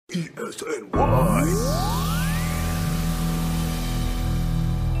ESNY.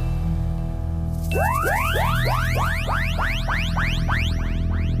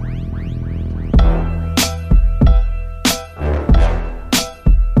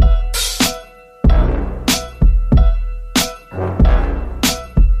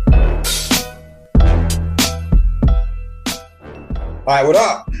 All right, what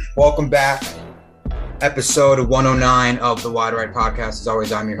up? Welcome back. Episode 109 of the Wide Right Podcast. As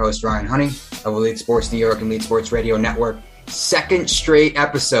always, I'm your host, Ryan Honey of Elite Sports New York and Elite Sports Radio Network. Second straight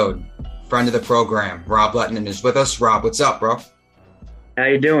episode. Friend of the program, Rob Lettinen is with us. Rob, what's up, bro? How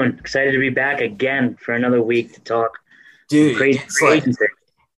you doing? Excited to be back again for another week to talk. Dude, Crazy.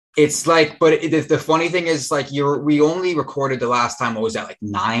 The funny thing is, like, we only recorded the last time, what was that, like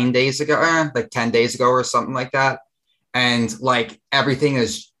 9 days ago? Like 10 days ago or something like that. And like everything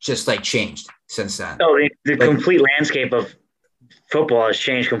has just like changed since then. Oh, the complete landscape of football has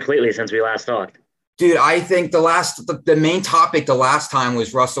changed completely since we last talked. Dude, I think the main topic the last time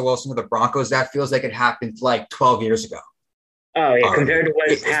was Russell Wilson to the Broncos. That feels like it happened like 12 years ago. Oh, yeah, compared to what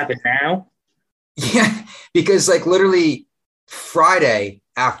has happened now? Yeah, because like literally Friday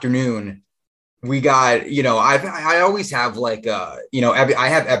afternoon, we got, I always have like, I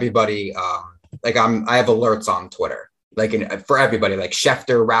have everybody, I have alerts on Twitter. Like for everybody, like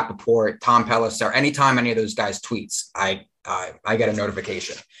Schefter, Rappaport, Tom Pelissero, anytime any of those guys tweets, I get a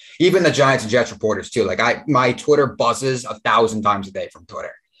notification. Even the Giants and Jets reporters too. Like my Twitter buzzes 1,000 times a day from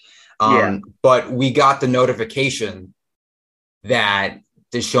Twitter. But we got the notification that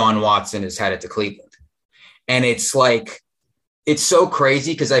Deshaun Watson is headed to Cleveland, and it's like it's so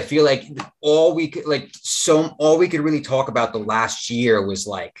crazy because I feel like all we could really talk about the last year was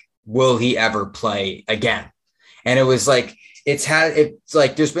like, will he ever play again? And it was like, it's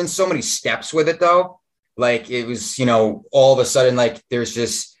like, there's been so many steps with it though. Like it was, all of a sudden, like there's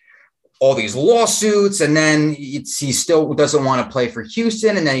just all these lawsuits, and then he still doesn't want to play for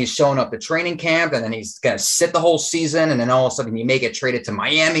Houston. And then he's showing up to training camp, and then he's going to sit the whole season. And then all of a sudden he may get traded to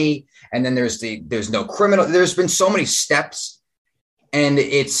Miami. And then there's no criminal. There's been so many steps, and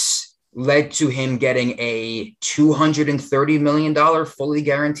it's led to him getting a $230 million fully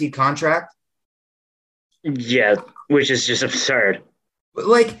guaranteed contract. Yeah, which is just absurd. But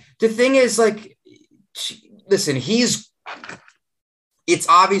like the thing is, like, listen, it's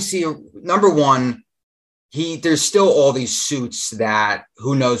obviously number one, there's still all these suits that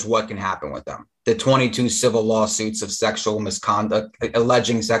who knows what can happen with them. The 22 civil lawsuits of sexual misconduct,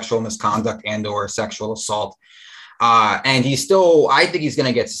 alleging sexual misconduct and or sexual assault. And I think he's going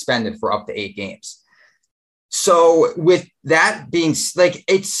to get suspended for up to 8 games. So with that being like,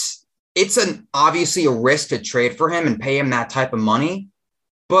 it's obviously a risk to trade for him and pay him that type of money,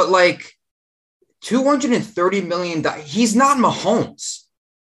 but like $230 million, he's not Mahomes.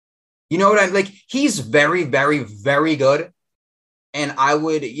 You know what I'm like? He's very, very, very good. And I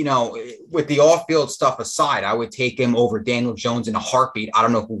would, with the off-field stuff aside, I would take him over Daniel Jones in a heartbeat. I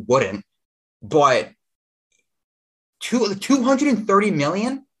don't know who wouldn't, but $230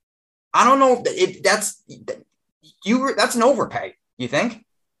 million? I don't know if that's an overpay. You think?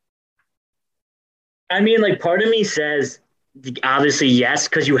 I mean, like, part of me says, obviously, yes,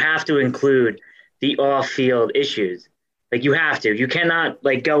 because you have to include the off-field issues. Like, you have to. You cannot,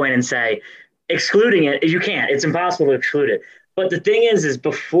 like, go in and say, excluding it. You can't. It's impossible to exclude it. But the thing is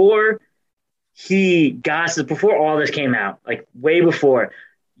before all this came out, like, way before,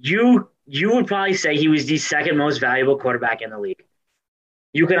 you would probably say he was the second most valuable quarterback in the league.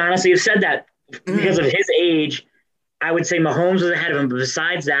 You could honestly have said that because of his age. I would say Mahomes was ahead of him, but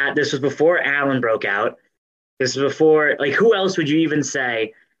besides that, this was before Allen broke out. This was before, like, who else would you even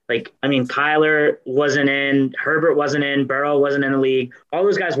say? Like, I mean, Kyler wasn't in, Herbert wasn't in, Burrow wasn't in the league. All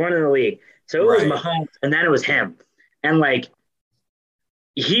those guys weren't in the league. So it was Mahomes, and then it was him. And, like,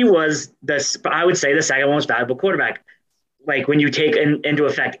 he was, I would say, the second most valuable quarterback, like, when you take into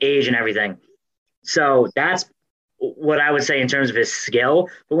effect age and everything. So that's what I would say in terms of his skill.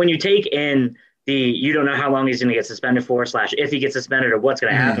 But when you take in you don't know how long he's going to get suspended for, / if he gets suspended or what's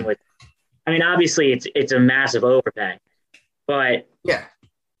going to happen with. I mean, obviously it's a massive overpay, but yeah,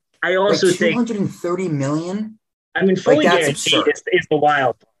 I also like think $230 million. I mean, fully guaranteed is the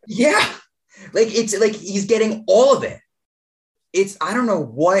wild part. Yeah, like it's like he's getting all of it. I don't know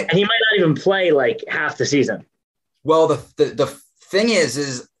what, and he might not even play like half the season. Well, the thing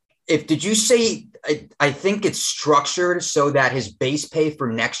is did you say? I think it's structured so that his base pay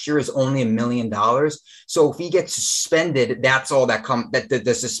for next year is only $1 million. So if he gets suspended, that's all that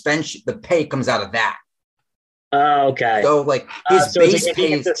the suspension, the pay comes out of that. Okay. So like his base if he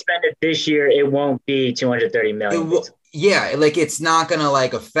gets suspended this year, it won't be $230 million. yeah, like it's not gonna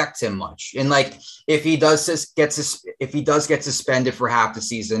like affect him much. And like if he does get suspended for half the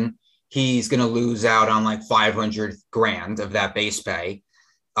season, he's gonna lose out on like 500 grand of that base pay.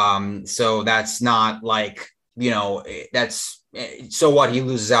 So that's not like, that's so what, he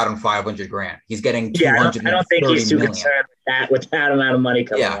loses out on 500 grand. He's getting Yeah, 230 I don't think he's too million. concerned with that amount of money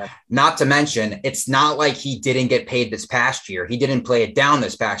coming in. Not to mention, it's not like he didn't get paid this past year. He didn't play it down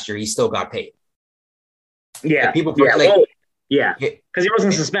this past year. He still got paid. Yeah, like people yeah, like, because he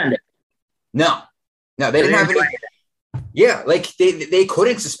wasn't suspended. No, they didn't have any. Yeah, like they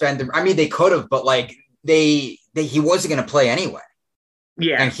couldn't suspend him. I mean, they could have, but like he wasn't going to play anyway.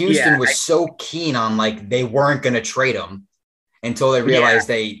 Yeah, and Houston was so keen on like they weren't going to trade him until they realized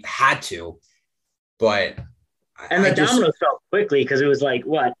they had to. But the dominoes fell quickly because it was like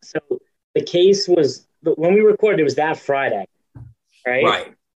what? So the case was when we recorded, it was that Friday, right?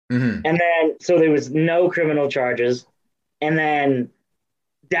 Right. Mm-hmm. And then so there was no criminal charges, and then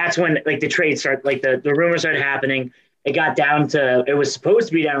that's when like the trade started, like the rumors started happening. It got down to, it was supposed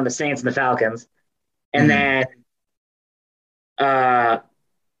to be down to the Saints and the Falcons, and then out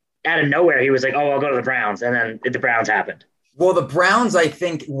of nowhere he was like, "Oh, I'll go to the Browns," and then the Browns happened. Well, the Browns, I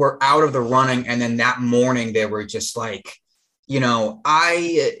think, were out of the running, and then that morning they were just like, give you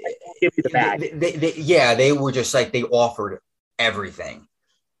the bag. They were just like, they offered everything.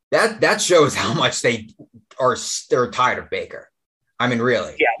 That shows how much they're tired of Baker. I mean,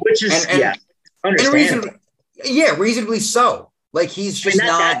 really. Yeah, which is understandable. Reasonably so. Like he's just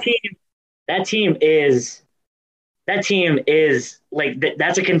not. That team is like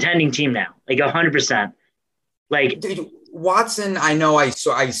that's a contending team now, like 100%. Like dude, Watson, I know I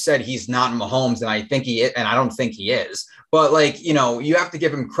said he's not Mahomes, and I think he is, and I don't think he is. But like, you have to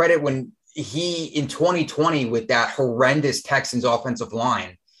give him credit when he in 2020 with that horrendous Texans offensive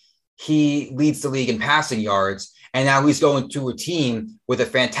line, he leads the league in passing yards, and now he's going to a team with a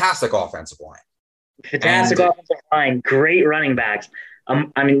fantastic offensive line. Offensive line, great running backs.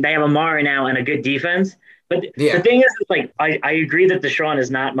 I mean, they have Amari now and a good defense. But the thing is, like, I agree that Deshaun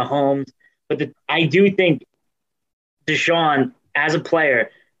is not Mahomes, but I do think Deshaun, as a player,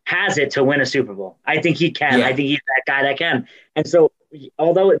 has it to win a Super Bowl. I think he can. I think he's that guy that can. And so,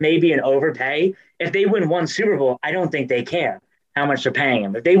 although it may be an overpay, if they win one Super Bowl, I don't think they care how much they're paying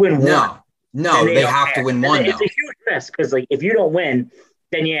him. If they win one, they have to win one. It's a huge risk because, like, if you don't win,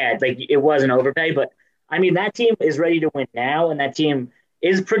 then like it was an overpay. But I mean, that team is ready to win now, and that team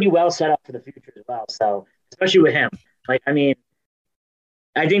is pretty well set up for the future as well. So, especially with him, like, I mean,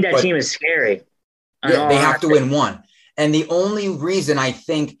 I think that team is scary. Yeah, they have to win one, and the only reason I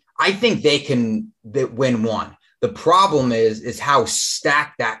think they can win one. The problem is how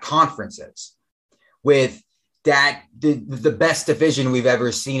stacked that conference is with. That the best division we've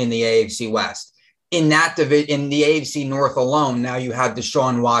ever seen in the AFC West. In that division, in the AFC North alone, now you have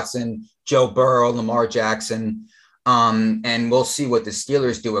Deshaun Watson, Joe Burrow, Lamar Jackson, and we'll see what the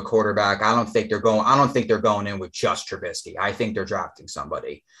Steelers do at quarterback. I don't think they're going in with just Trubisky. I think they're drafting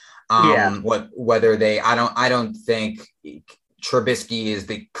somebody. I don't think Trubisky is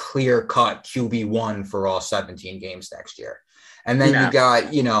the clear-cut QB1 for all 17 games next year. And then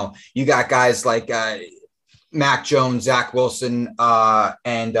you got guys like Mac Jones, Zach Wilson,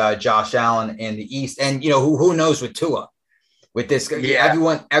 and Josh Allen in the East. And, who knows with Tua? With this,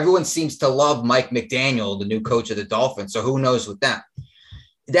 everyone seems to love Mike McDaniel, the new coach of the Dolphins. So who knows with them?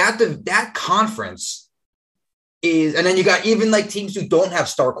 That conference is – and then you got even like teams who don't have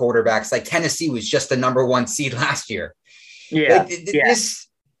star quarterbacks, like Tennessee was just the number 1 seed last year. Yeah.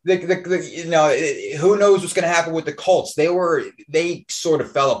 Who knows what's going to happen with the Colts? They sort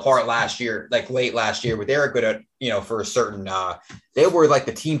of fell apart last year, like late last year, but they were good at, for a certain, they were like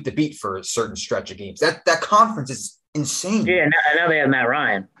the team to beat for a certain stretch of games. That conference is insane. Yeah. Now they have Matt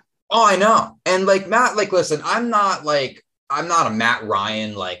Ryan. Oh, I know. And like Matt, like, listen, I'm not a Matt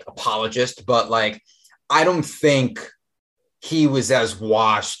Ryan, like apologist, but like, I don't think he was as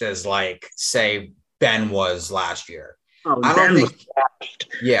washed as like, say, Ben was last year. I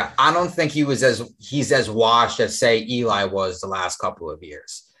don't think he's as washed as say Eli was the last couple of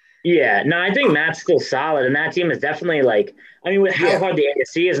years. Yeah, no, I think Matt's still solid, and that team is definitely like, I mean, with how hard the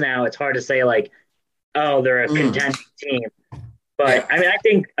AFC is now, it's hard to say like, oh, they're a contending team. But I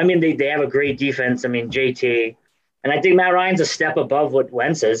mean, they have a great defense. I mean, JT, and I think Matt Ryan's a step above what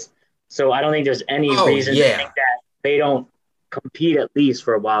Wentz is. So I don't think there's any reason to think that they don't compete at least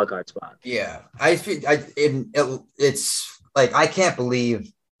for a wild card spot. Yeah, it's like I can't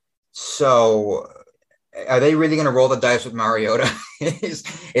believe. So, are they really going to roll the dice with Mariota?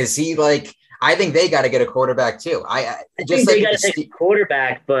 is he like? I think they got to get a quarterback too. I think they got to take a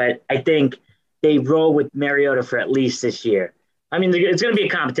quarterback, but I think they roll with Mariota for at least this year. I mean, it's going to be a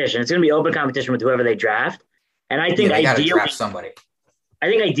competition. It's going to be open competition with whoever they draft. And I think they got to ideally, draft somebody. I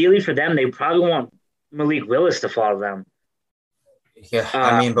think ideally for them, they probably want Malik Willis to follow them. Yeah,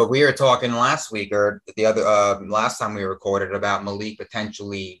 I mean, but we were talking last week or the other last time we recorded about Malik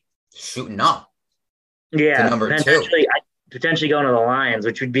potentially shooting up. Yeah, to number 2. Potentially going to the Lions,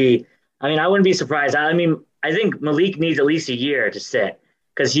 which would be. I mean, I wouldn't be surprised. I mean, I think Malik needs at least a year to sit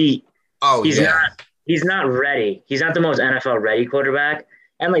because he's not ready. He's not the most NFL ready quarterback.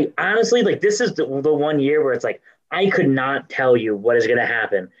 And like honestly, like this is the one year where it's like I could not tell you what is going to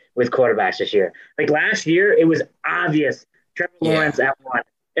happen with quarterbacks this year. Like last year, it was obvious Trevor Lawrence at 1,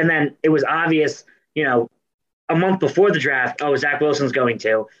 and then it was obvious, a month before the draft, Zach Wilson's going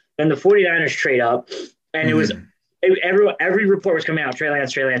to. Then the 49ers trade up, and it was every report was coming out Trey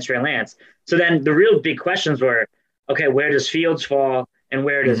Lance. So then the real big questions were, okay, where does Fields fall and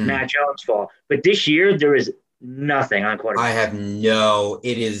where does Matt Jones fall? But this year there is nothing on quarterback.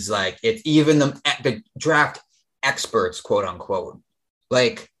 It is like it's even the draft experts, quote unquote.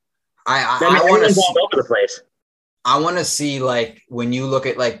 Like I want to all over the place. I want to see like when you look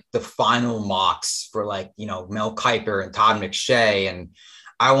at like the final mocks for like, Mel Kiper and Todd McShay, and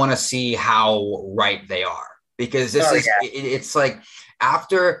I want to see how right they are because it's like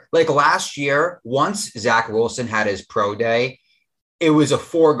after like last year, once Zach Wilson had his pro day, it was a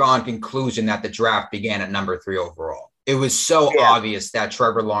foregone conclusion that the draft began at number 3 overall. It was so obvious that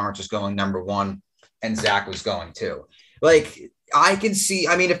Trevor Lawrence was going number 1 and Zach was going 2. Like I can see,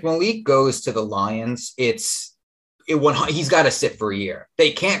 I mean, if Malik goes to the Lions, he's got to sit for a year.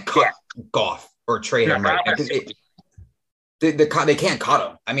 They can't cut Goff or trade him right now. They can't cut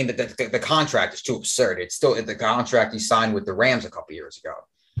him. I mean, the contract is too absurd. It's still the contract he signed with the Rams a couple years ago.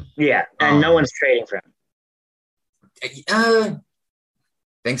 Yeah, and no one's trading for him.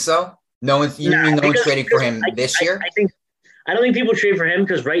 Think so? No one's trading for him this year? I don't think people trade for him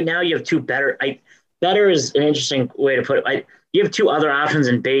because right now you have two better. Better is an interesting way to put it. You have 2 other options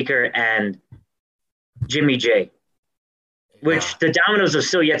in Baker and Jimmy G, which the dominoes have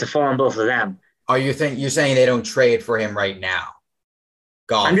still yet to fall on both of them. Oh, you're saying they don't trade for him right now?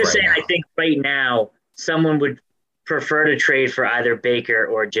 I'm just saying I think right now someone would prefer to trade for either Baker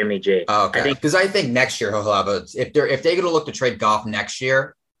or Jimmy G. Okay, because I think next year he'll have if they're going to look to trade Goff next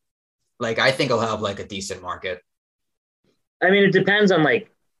year, like I think he'll have like a decent market. I mean, it depends on it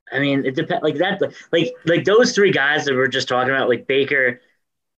depends like that like those 3 guys that we're just talking about, like Baker.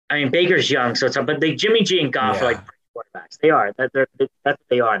 I mean, Baker's young, so it's but Jimmy G and Goff are like quarterbacks. They are that's what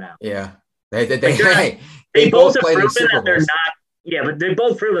they are now. Yeah, they both have proven that they're not. Yeah, but they've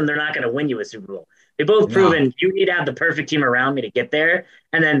both proven they're not going to win you a Super Bowl. They both proven you need to have the perfect team around me to get there,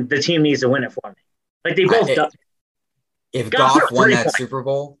 and then the team needs to win it for me. Like they both. If Goff won that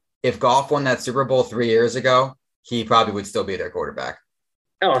Super Bowl 3 years ago, he probably would still be their quarterback.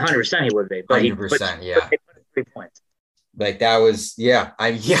 Oh, 100% he would be. 100%, yeah. 3 points. Like that was,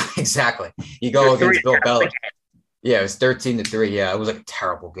 exactly. You go against Bill Belichick. Yeah, it was 13-3. Yeah, it was like a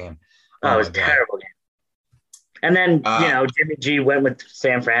terrible game. Oh, it was a terrible game. And then, Jimmy G went with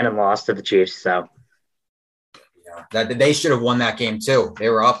San Fran and lost to the Chiefs. So, that they should have won that game too. They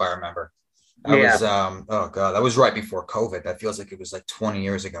were up, I remember. That was right before COVID. That feels like it was like 20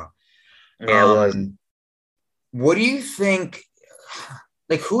 years ago. Yeah, it was. What do you think?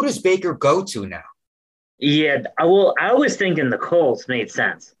 Like, who does Baker go to now? Yeah, well, I was thinking the Colts made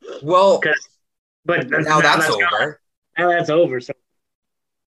sense. Well, but now that's over. Now that's over. So,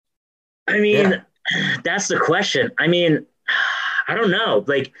 I mean, that's the question. I mean, I don't know.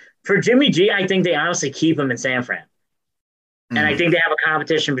 Like for Jimmy G, I think they honestly keep him in San Fran, and I think they have a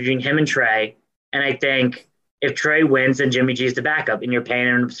competition between him and Trey. And I think if Trey wins, then Jimmy G is the backup, and you're paying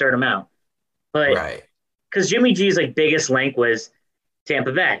an absurd amount. But because Jimmy G's like biggest link was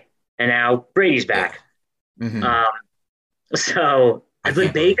Tampa Bay, and now Brady's back. So I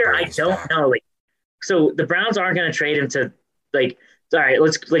think Baker, I don't know. Like, so the Browns aren't going to trade him to all right.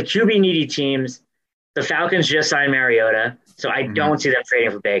 Let's QB needy teams. The Falcons just signed Mariota, so I don't see them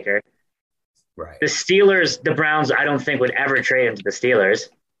trading for Baker. Right. The Steelers, the Browns, I don't think would ever trade him to the Steelers.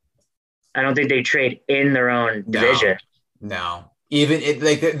 I don't think they trade in their own division. No. Even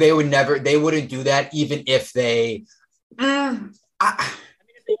if they would never, they wouldn't do that. Even if they.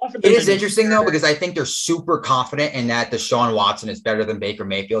 It is interesting though because I think they're super confident in that Deshaun Watson is better than Baker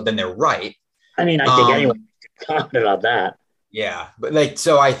Mayfield. Then they're right. I mean, I think anyone's confident about that. Yeah, but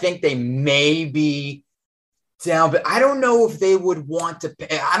so I think they may be down, but I don't know if they would want to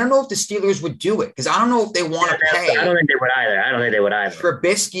pay. I don't know if the Steelers would do it because I don't know if they want to pay. I don't think they would either.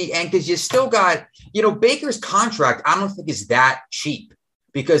 Trubisky, and because you still got, Baker's contract, I don't think is that cheap.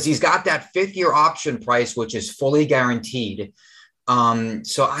 because he's got that 5th-year option price, which is fully guaranteed.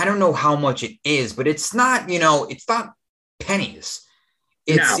 So I don't know how much it is, but it's not, it's not pennies.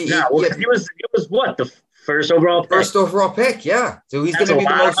 It's No. Well, he was what, the first overall pick? First overall pick, yeah. So he's going to be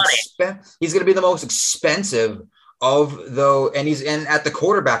the most he's going to be the most expensive and at the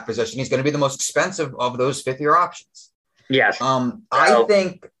quarterback position, he's going to be the most expensive of those 5th-year options. Yes. I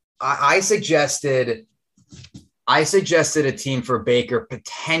think I suggested a team for Baker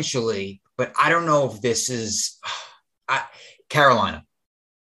potentially, but I don't know if this is Carolina.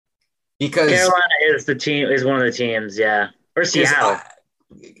 Because Carolina is one of the teams, yeah. Or Seattle.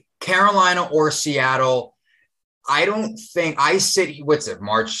 Carolina or Seattle. I don't think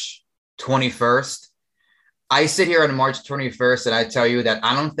March 21st? I sit here on March 21st and I tell you that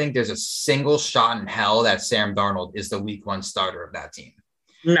I don't think there's a single shot in hell that Sam Darnold is the week 1 starter of that team.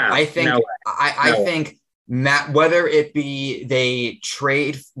 No, I think no I think whether it be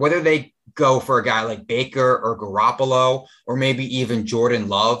whether they go for a guy like Baker or Garoppolo or maybe even Jordan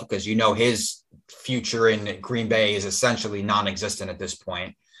Love, because his future in Green Bay is essentially non-existent at this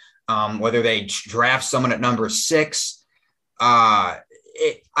point. Whether they draft someone at number 6, I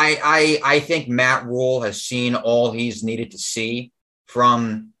think Matt Rule has seen all he's needed to see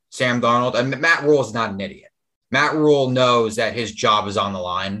from Sam Darnold. And Matt Rule is not an idiot. Matt Rule knows that his job is on the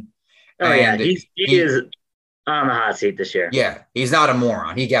line. Oh, yeah. He is on the hot seat this year. Yeah, he's not a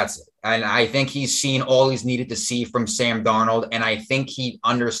moron. He gets it. And I think he's seen all he's needed to see from Sam Darnold. And I think he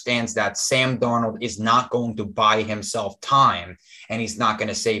understands that Sam Darnold is not going to buy himself time and he's not going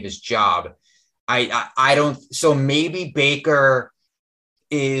to save his job. I don't. So maybe Baker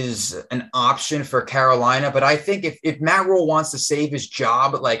is an option for Carolina, but I think if Matt Rule wants to save his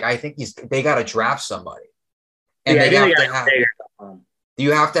job, I think they got to draft somebody. And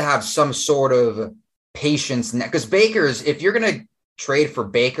you have to have some sort of patience because if you're going to trade for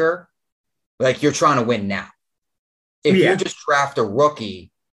Baker, you're trying to win now. If you just draft a rookie,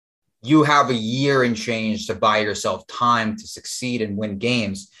 you have a year and change to buy yourself time to succeed and win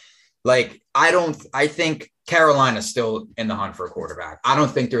games. I think Carolina's still in the hunt for a quarterback. I don't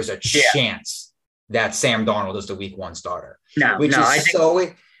think there's a chance that Sam Darnold is the week 1 starter.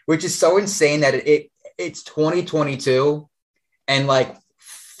 Which is so insane that it's 2022 and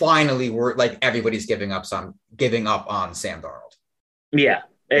finally we're everybody's giving up on Sam Darnold. Yeah,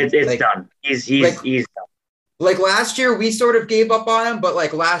 it's done. He's done. Last year we sort of gave up on him, but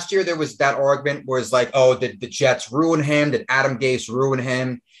last year there was that argument where it's did the Jets ruin him? Did Adam Gase ruin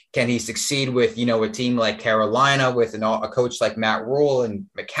him? Can he succeed with, a team like Carolina with a coach like Matt Rule and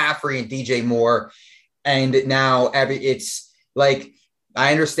McCaffrey and DJ Moore? And now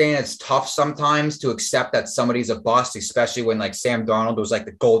I understand it's tough sometimes to accept that somebody's a bust, especially when Sam Darnold was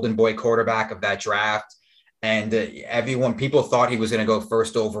the golden boy quarterback of that draft. And people thought he was going to go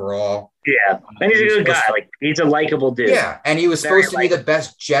first overall. Yeah. And he's a good guy. He's a likable dude. Yeah. And he was supposed to be the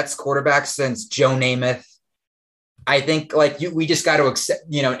best Jets quarterback since Joe Namath. I think we just got to accept,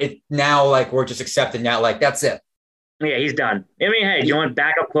 it now, we're just accepting that, that's it. Yeah, he's done. I mean, hey, you want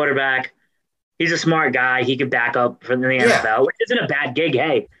backup quarterback? He's a smart guy. He could back up from the NFL, which isn't a bad gig.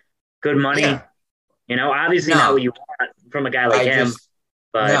 Hey, good money. Yeah. Obviously not what you want from a guy like him.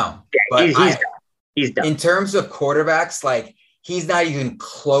 He's done. In terms of quarterbacks, he's not even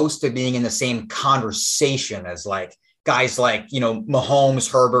close to being in the same conversation as guys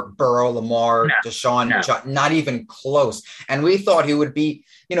Mahomes, Herbert, Burrow, Lamar, Deshaun, not even close. And we thought he would be,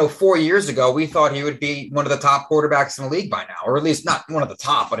 4 years ago, we thought he would be one of the top quarterbacks in the league by now, or at least not one of the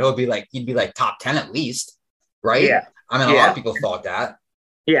top, but he'd be top 10 at least. Right. Yeah. I mean, a lot of people thought that.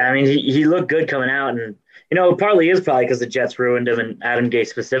 Yeah. I mean, he looked good coming out and, it partly is probably because the Jets ruined him and Adam Gase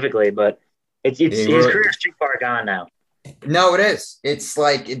specifically, but his career's too far gone now. No, it is. It's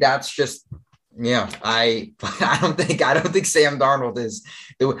that's just, I don't think Sam Darnold is.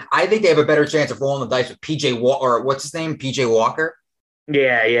 I think they have a better chance of rolling the dice with PJ Walker, or what's his name, PJ Walker.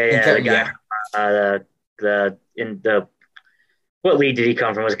 Yeah. The guy what league did he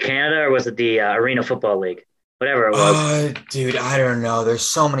come from? Was it Canada or was it the Arena Football League? Whatever it was. Dude, I don't know. There's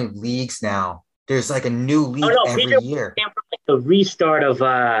so many leagues now. There's a new league every year. Came from the restart of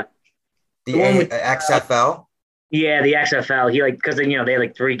the XFL. Yeah, the XFL. He because they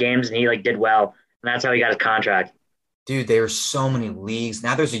had 3 games and he did well, and that's how he got his contract. Dude, there's so many leagues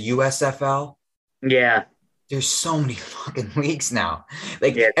now. There's a USFL. Yeah, there's so many fucking leagues now.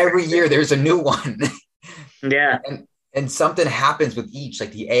 Every year there's a new one. Yeah, and something happens with each.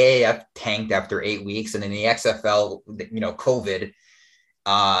 The AAF tanked after 8 weeks, and then the XFL, COVID.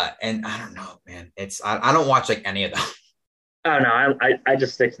 And I don't know, man. I don't watch any of them. Oh no, I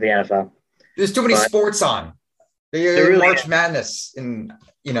just stick to the NFL. There's too many sports on. The really March Madness, and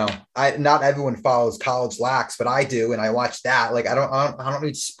I not everyone follows college lax, but I do, and I watch that. Like, I don't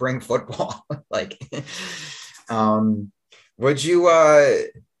need spring football. Like, would you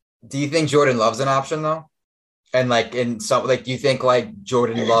do you think Jordan Love's an option though? And like in some like, do you think like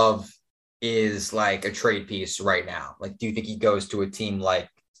Jordan Love is like a trade piece right now? Like, do you think he goes to a team like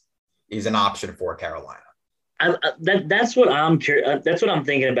he's an option for Carolina? That's what I'm curious. That's what I'm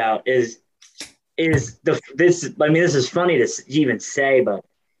thinking about. This? I mean, this is funny to even say, but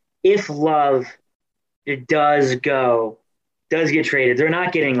if Love does get traded, they're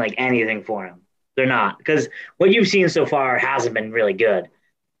not getting like anything for him. They're not, because what you've seen so far hasn't been really good,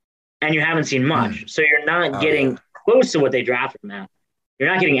 and you haven't seen much. So you're not getting close to what they drafted him at. You're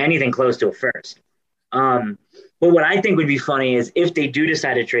not getting anything close to a first. But what I think would be funny is if they do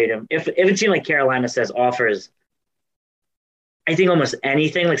decide to trade him, if a team like Carolina offers, I think almost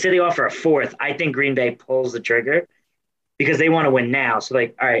anything, like say they offer a fourth, I think Green Bay pulls the trigger because they want to win now. So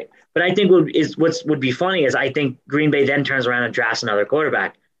like, all right. But I think what would be funny is I think Green Bay then turns around and drafts another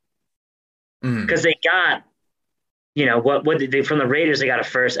quarterback because they got, what did they from the Raiders? They got a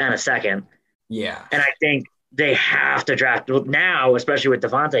first and a second. Yeah. And I think they have to draft now, especially with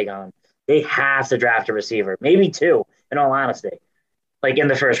Devontae gone. They have to draft a receiver, maybe two, in all honesty, like in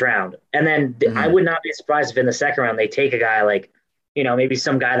the first round. And then I would not be surprised if in the second round they take a guy like, maybe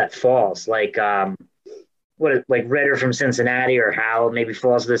some guy that falls, like like Ritter from Cincinnati or Howell maybe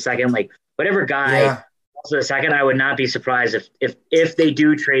falls to the second, like whatever guy falls to the second. I would not be surprised if they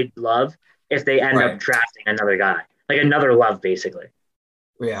do trade Love, if they end up drafting another guy, like another Love, basically.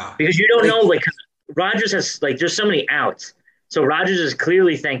 Yeah, because you don't know, like, cause Rodgers has like there's so many outs, so Rodgers is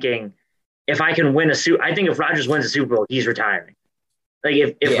clearly thinking, if I can win I think if Rodgers wins a Super Bowl, he's retiring. Like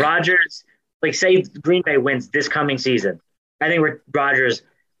if Rodgers, like say Green Bay wins this coming season, I think Rodgers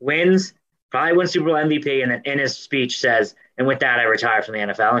probably wins Super Bowl MVP, and then in his speech says, and with that I retire from the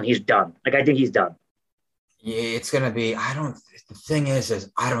NFL, and he's done. Like I think he's done. Yeah, it's gonna be. The thing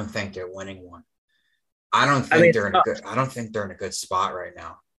is I don't think they're winning one. I don't think they're in a good spot right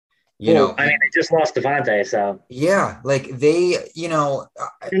now. They just lost Devontae, so yeah, like they, you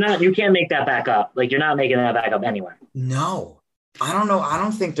can't make that back up. Like you're not making that back up anywhere. No, I don't know. I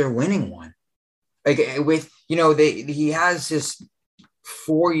don't think they're winning one. Like with, he has this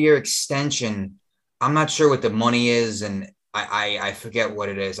 4-year extension. I'm not sure what the money is, and I forget what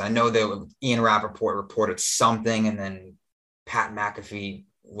it is. I know that Ian Rappaport reported something, and then Pat McAfee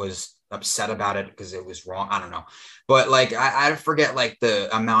was upset about it because it was wrong. I don't know. But like, I forget like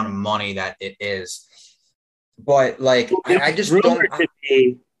the amount of money that it is. But like, I just don't. To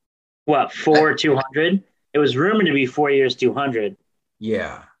be, 200? It was rumored to be 4 years, 200.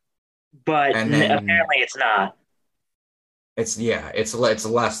 Yeah. But apparently it's not. It's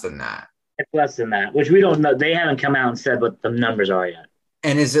less than that. It's less than that, which we don't know. They haven't come out and said what the numbers are yet.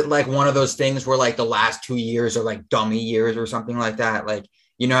 And is it like one of those things where like the last 2 years are like dummy years or something like that? Like,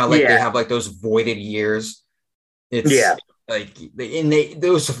 they have like those voided years. It's like,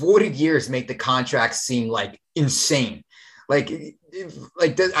 those voided years make the contract seem like insane. I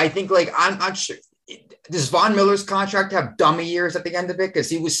think like, I'm not sure. Does Von Miller's contract have dummy years at the end of it? Because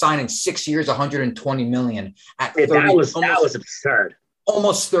he was signing 6 years, $120 million at 30, that was absurd.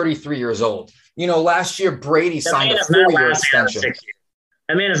 Almost 33 years old. Last year Brady signed a 4-year extension.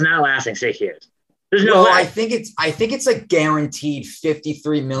 That man is not lasting 6 years. There's no way. I think it's like guaranteed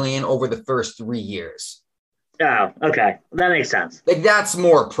 $53 million over the first 3 years. Oh, okay, that makes sense. Like that's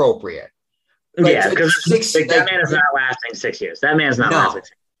more appropriate. Because that man is not lasting 6 years. That man is not lasting 6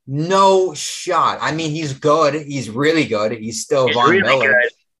 years. No shot. I mean, he's good. He's really good. He's still Von Miller.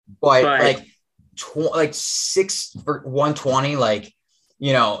 Good, but like 6 for 120, like,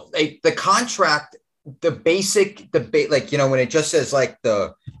 like the contract, the basic debate, like, when it just says like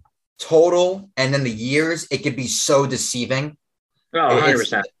the total and then the years, it could be so deceiving. Oh,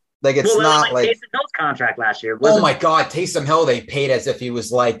 100%. Like it's not like Taysom Hill's contract last year. Oh my God, Taysom Hill, they paid as if he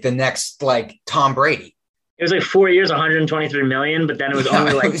was like the next like Tom Brady. It was like 4 years, $123 million, but then it was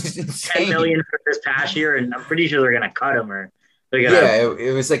only like $10 million for this past year, and I'm pretty sure they're gonna cut him or they're gonna.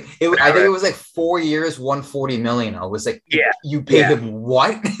 It was like I think it was like 4 years, $140 million. I was like, you paid him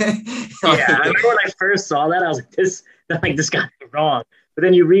what? I remember when I first saw that, I was like, this got me wrong. But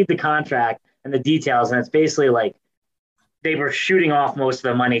then you read the contract and the details, and it's basically like they were shooting off most of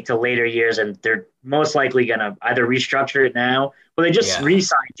the money to later years, and they're most likely gonna either restructure it now, or they just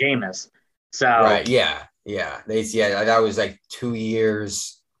re-signed Jameis. So that was like 2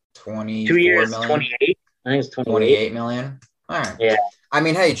 years, 2 years, million. 28. I think it's 28 million. All right. Yeah. I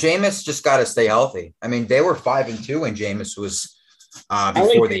mean, hey, Jameis just got to stay healthy. I mean, they were 5-2 when Jameis was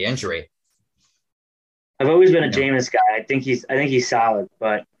before the injury. I've always been a You know, Jameis guy. I think he's solid,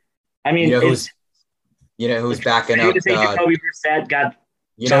 but I you mean, know who's who's it's backing for you to up say Jacoby Brissett got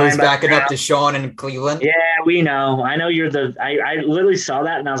signed by the backing up Browns. Deshaun in Cleveland. Yeah, we know. I know you're the. I literally saw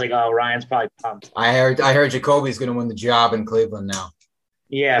that and I was like, oh, Ryan's probably pumped. I heard Jacoby's going to win the job in Cleveland now.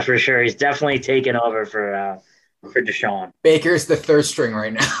 Yeah, for sure. He's definitely taken over for Deshaun. Baker's the third string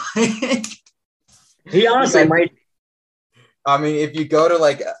right now. He You honestly got, might. I mean, if you go to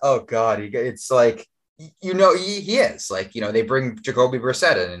like, oh God, it's like, he is like, they bring Jacoby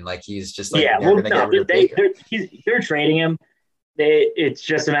Brissett in and like, he's just like, Yeah, they're well, going to no, get rid of Baker. they're trading him. It's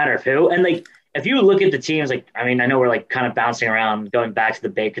just a matter of who. And like, if you look at the teams, like, I mean, I know we're like kind of bouncing around, going back to the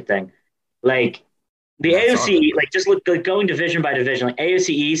Baker thing. Like the That's all good. AFC, like just look like going division by division. Like AFC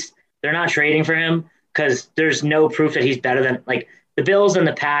East, they're not trading for him because there's no proof that he's better than like the Bills and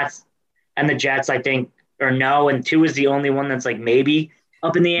the Pats and the Jets. I think or no, and two is the only one that's like maybe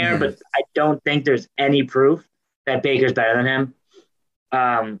up in the air, Mhm. but I don't think there's any proof that Baker's better than him.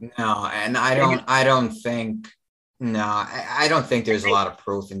 No, and And I don't think, no, I don't think there's a lot of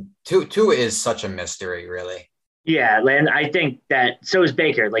proof. And two is such a mystery, really. yeah, and I think that so is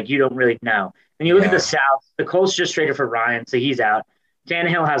Baker. Like you don't really know. And you look at the Yeah. South, the Colts just traded for Ryan, so he's out.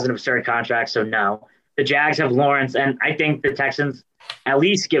 Tannehill has an absurd contract, so no. The Jags have Lawrence, and I think the Texans at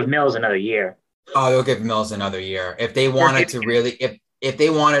least give Mills another year. Oh, they'll give Mills another year. If they Or wanted maybe, to really, if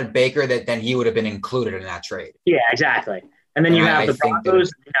they wanted Baker, that then he would have been included in that trade. yeah, exactly. And then And you have I the think that,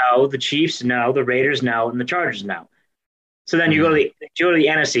 Broncos, no, the Chiefs, no, the Raiders, no, and the Chargers, no. So then mhm. you go to the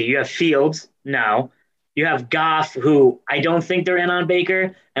NFC. You have Fields, no. You have Goff, who I don't think they're in on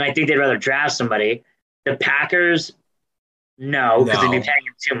Baker, and I think they'd rather draft somebody. The Packers, no, because they'd be No, paying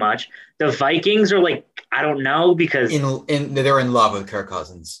him too much. The Vikings are like, I don't know, because they're in love with Kirk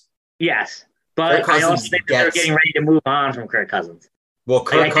Cousins. yes, Kirk but I also Cousins think that they're getting gets ready to move on from Kirk Cousins. well, Like,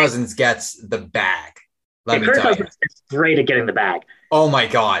 Kirk I think Cousins gets the bag. yeah, Let me Kirk tell you. Cousins is great at getting the bag. Oh my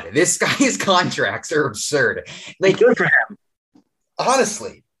God, this guy's contracts are absurd. And Like good for him.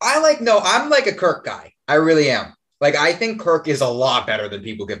 honestly, I'm like a Kirk guy. I really am. Like I think Kirk is a lot better than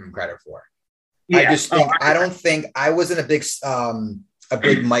people give him credit for. I Yeah. just Oh, think I don't think I wasn't a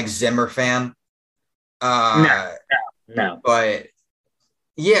big Mike Zimmer fan. no, Uh no. but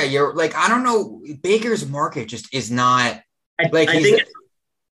yeah, you're like I don't know. Baker's market just is not like I he's think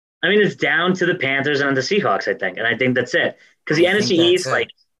I mean it's down to the Panthers and the Seahawks, I think, and I think that's it. Because the I NFC think that's East, it. like,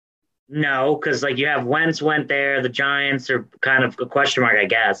 no, because like you have Wentz went there, the Giants are kind of a question mark, I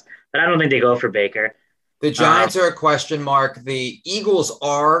guess, but I don't think they go for Baker. The Um, Giants are a question mark. The Eagles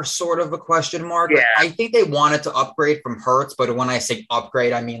are sort of a question mark. Like yeah, I think they wanted to upgrade from Hurts, but when I say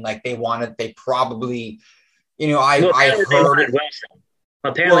upgrade, I mean like they probably, well, I apparently they heard wanted Wilson.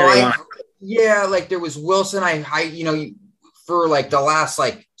 Apparently well, they wanted. yeah, like there was Wilson. For like the last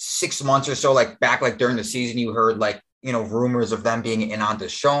like 6 months or so, like back like during the season, you heard like rumors of them being in on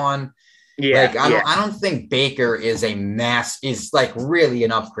Deshaun. Yeah, Like yeah. I don't think Baker is like really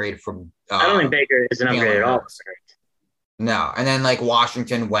an upgrade from I don't think Baker is an upgrade Jalen at all. Hurts. No, and then like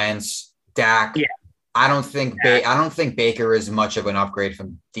Washington, Wentz, Dak. Yeah, I don't think Baker is much of an upgrade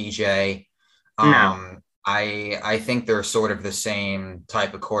from DJ. no. I think they're sort of the same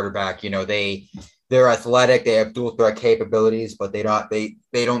type of quarterback. They're athletic, they have dual threat capabilities, but they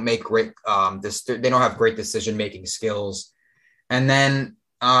don't make great they don't have great decision making skills. And then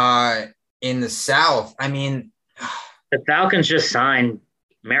in the South, I mean, The Falcons just signed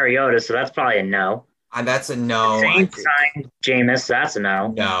Mariota, so that's probably a no. that's a The no. I Saints think signed Jameis, so that's a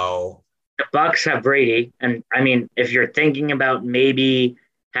no. no. The Bucks have Brady, and I mean, if you're thinking about maybe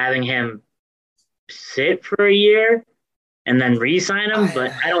having him sit for a year and then re-sign him,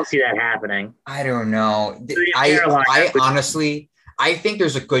 but I don't see that happening. I don't know. So you have Carolina, I which, honestly, I think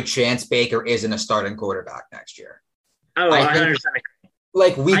there's a good chance Baker isn't a starting quarterback next year. oh, I think 100%.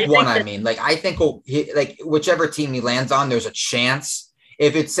 like I week one, think I that mean, like I think like whichever team he lands on, there's a chance.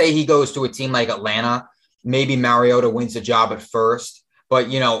 If it's say he goes to a team like Atlanta, maybe Mariota wins the job at first, but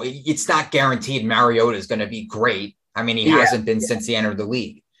it's not guaranteed Mariota is going to be great. I mean, he yeah, hasn't been since he entered the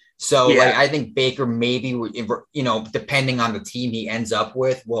league. So like yeah. I think Baker maybe depending on the team he ends up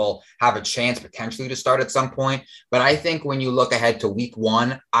with will have a chance potentially to start at some point. But I think when you look ahead to week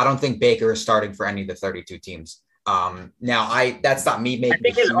one, I don't think Baker is starting for any of the 32 teams. Now that's not me I making a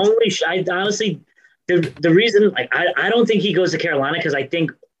think his huge. only. I honestly, the reason like I don't think he goes to Carolina because I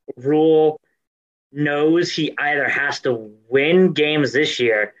think Rule knows he either has to win games this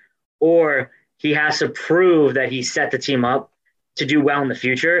year or he has to prove that he set the team up to do well in the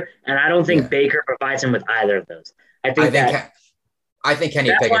future. And I don't think Yeah, Baker provides him with either of those. I I think think that I think Kenny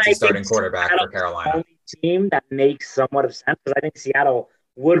that's why Pickett's a I think starting quarterback Seattle for is the Carolina. only team that makes somewhat of sense because I think Seattle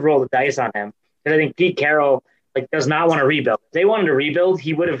would roll the dice on him. Because I think Pete Carroll does not want to rebuild. If they wanted to rebuild,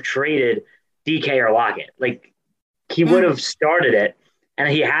 he would have traded DK or Lockett. He would have started it, and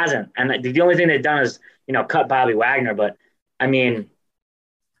he hasn't. And the only thing they've done is cut Bobby Wagner. But I mean,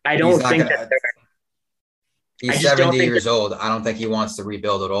 I He's don't not think gonna. that I He's just don't 70 think that. years old. I don't think he wants to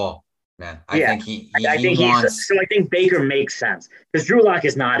rebuild at all, man. I Yeah, think he I he think wants. I think Baker makes sense because Drew Lock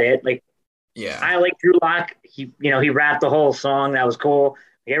is not it. Yeah. I like Drew Lock. He rapped the whole song. That was cool.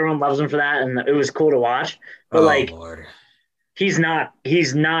 Everyone loves him for that, and it was cool to watch. But Oh Lord. he's not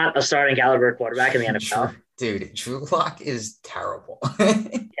a starting caliber quarterback in the Drew, NFL. dude, Drew Lock is terrible.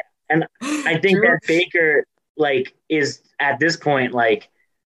 And I think Drew, that Baker is at this point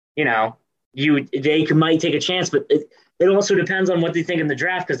you know they might take a chance, but it also depends on what they think in the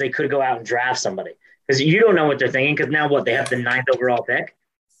draft because they could go out and draft somebody because you don't know what they're thinking because now what they have the ninth overall pick.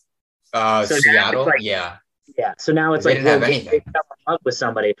 So now it's Seattle, yeah, yeah. So now it's they didn't have get anything. up with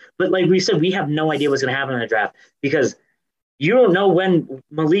somebody. But like we said, we have no idea what's going to happen in the draft because you don't know when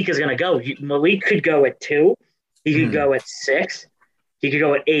Malik is going to go. Malik could go at 2, he could go at 6, he could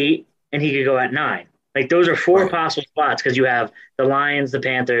go at 8, and he could go at 9. Those are 4 Right. possible spots because you have the Lions, the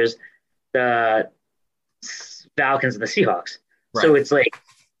Panthers, the Falcons, and the Seahawks. Right. So it's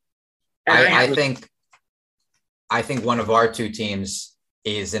I think one of our 2 teams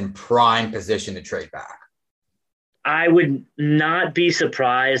is in prime position to trade back. I would not be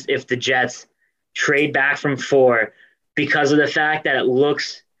surprised if the Jets trade back from 4 because of the fact that it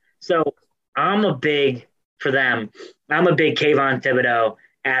looks so. I'm a big Kayvon Thibodeau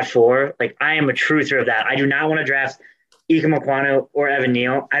at 4. I am a truther of that. I do not want to draft Ika Mekwonu or Evan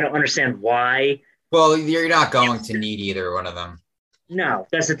Neal. I don't understand why. Well, you're not going to need either one of them. No,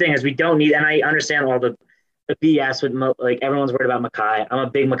 that's the thing is we don't need, and I understand all the BS with everyone's worried about Makai. I'm a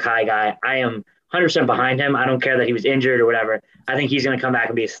big Makai guy. I am 100% behind him. I don't care that he was injured or whatever. I think he's going to come back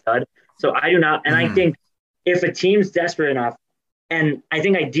and be a stud. So I do not, and I think if a team's desperate enough, and I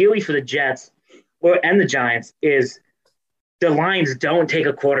think ideally for the Jets and the Giants is the Lions don't take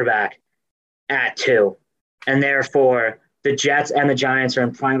a quarterback at 2, and therefore the Jets and the Giants are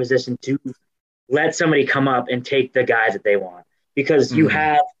in prime position to let somebody come up and take the guys that they want because you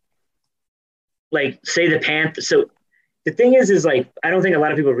have say the Panthers. So the thing is I don't think a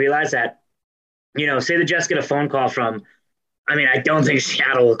lot of people realize that say the Jets get a phone call from. I mean, I don't think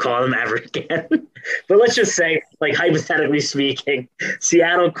Seattle will call them ever again. But let's just say, hypothetically speaking,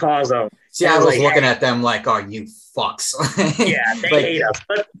 Seattle calls them. Seattle's looking at them like, "Oh, you fucks." Yeah, they hate us.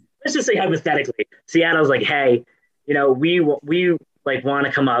 But let's just say hypothetically, Seattle's like, "Hey, we want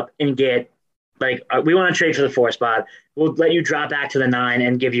to come up and get we want to trade for the 4 spot. We'll let you drop back to the 9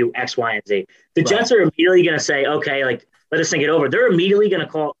 and give you X, Y, and Z." The Jets are immediately going to say, "Okay, let us think it over." They're immediately going to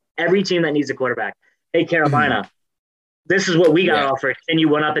call every team that needs a quarterback. Hey, Carolina. This is what we got offered. Can you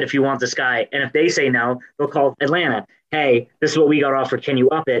one up it if you want this guy? And if they say no, they'll call Atlanta. Hey, this is what we got offered. Can you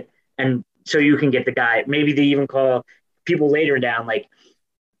up it? And so you can get the guy. Maybe they even call people later down, like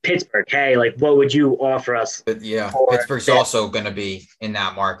Pittsburgh. Hey, what would you offer us? But yeah, Pittsburgh's also going to be in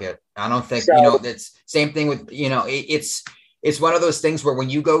that market. I don't think, it's same thing with, it's one of those things where when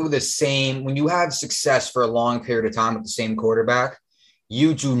you go when you have success for a long period of time with the same quarterback,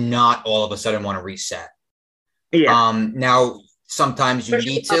 you do not all of a sudden want to reset. Yeah. Now sometimes you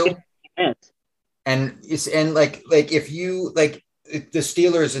need to, and if you the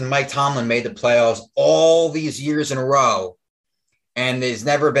Steelers and Mike Tomlin made the playoffs all these years in a row, and there's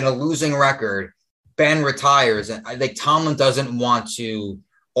never been a losing record. Ben retires, and Tomlin doesn't want to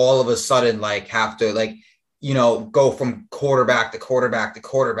all of a sudden have to go from quarterback to quarterback to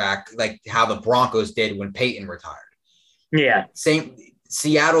quarterback how the Broncos did when Peyton retired. Yeah. Same.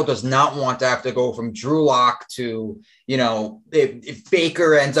 Seattle does not want to have to go from Drew Lock to, if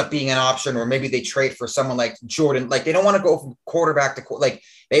Baker ends up being an option, or maybe they trade for someone like Jordan. They don't want to go from quarterback to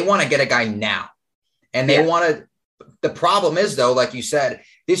they want to get a guy now. And they want to, the problem is though, like you said,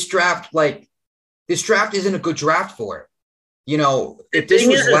 this draft isn't a good draft for it. If this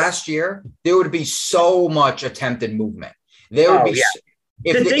was last year, there would be so much attempted movement. There would be.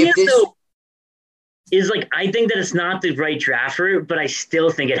 I think that it's not the right draft route, but I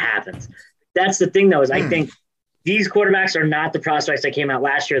still think it happens. That's the thing, though, is I think these quarterbacks are not the prospects that came out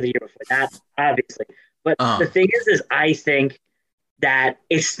last year or the year before. That obviously, but the thing is I think that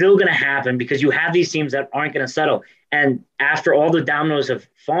it's still going to happen because you have these teams that aren't going to settle. And after all the dominoes have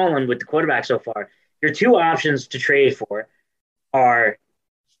fallen with the quarterback so far, your 2 options to trade for are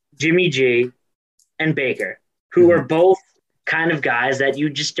Jimmy G and Baker, who are both kind of guys that you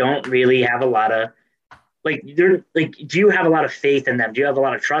just don't really have a lot of. Do you have a lot of faith in them? Do you have a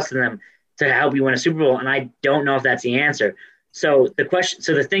lot of trust in them to help you win a Super Bowl? And I don't know if that's the answer. So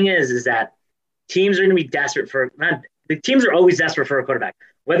the thing is that teams are going to be desperate for not the teams are always desperate for a quarterback,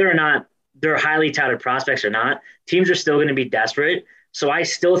 whether or not they're highly touted prospects or not. Teams are still going to be desperate. So I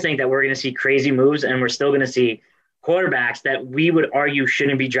still think that we're going to see crazy moves, and we're still going to see quarterbacks that we would argue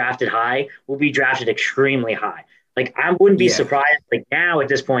shouldn't be drafted high will be drafted extremely high. Like I wouldn't be Yeah. surprised, like now at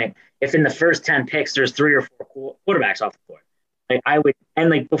this point, if in the first 10 picks there's 3 or 4 quarterbacks off the board. Like I would, and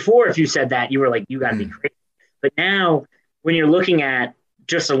like before, if you said that, you were like, you got to be Mm. crazy. But now, when you're looking at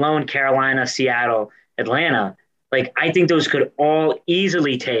just alone Carolina, Seattle, Atlanta, like I think those could all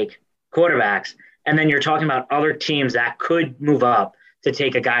easily take quarterbacks. And then you're talking about other teams that could move up to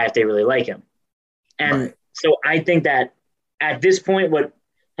take a guy if they really like him. And Right. so I think that at this point, what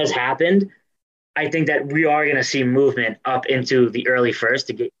has happened, I think that we are going to see movement up into the early first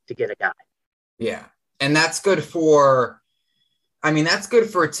to get a guy. Yeah. And that's good for, I mean, that's good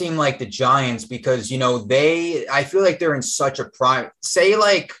for a team like the Giants because, you know, I feel like they're in such a prime, say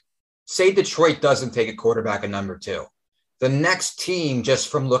Detroit doesn't take a quarterback at number 2. The next team, just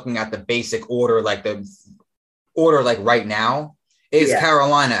from looking at the basic order, like the order, like right now, is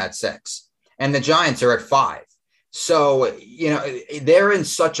Carolina at 6 and the Giants are at 5. So, you know, they're in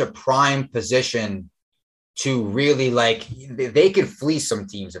such a prime position to really like, they could fleece some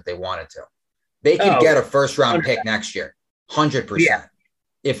teams if they wanted to. They could get a first round pick next year, 100%. Yeah.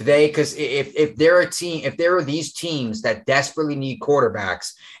 If they, because if they're a team, if there are these teams that desperately need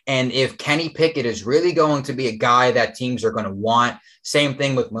quarterbacks, and if Kenny Pickett is really going to be a guy that teams are going to want, same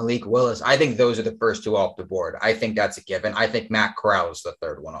thing with Malik Willis. I think those are the first 2 off the board. I think that's a given. I think Matt Corral is the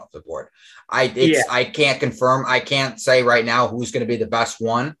 3rd one off the board. I can't confirm. I can't say right now who's going to be the best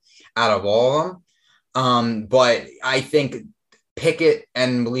one out of all of them. But I think Pickett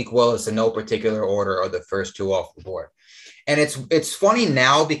and Malik Willis in no particular order are the first 2 off the board. And it's funny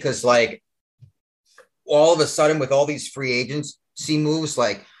now because like all of a sudden with all these free agency moves,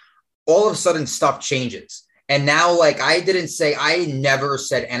 like all of a sudden stuff changes. And now like I never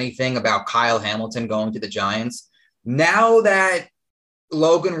said anything about Kyle Hamilton going to the Giants. Now that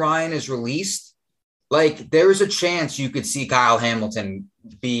Logan Ryan is released, like there's a chance you could see Kyle Hamilton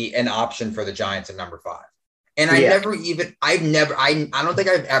be an option for the Giants at number 5. And I don't think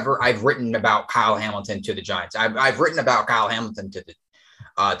I've written about Kyle Hamilton to the Giants. I've written about Kyle Hamilton to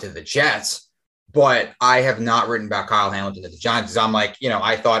the Jets, but I have not written about Kyle Hamilton to the Giants. Because I'm like, you know,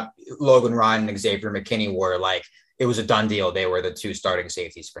 I thought Logan Ryan and Xavier McKinney were like, it was a done deal. They were the 2 starting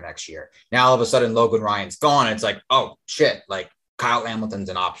safeties for next year. Now all of a sudden Logan Ryan's gone. It's like, oh shit, like Kyle Hamilton's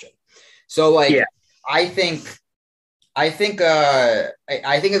an option. So like, I think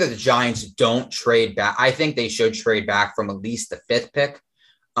that the Giants don't trade back. I think they should trade back from at least the 5th pick.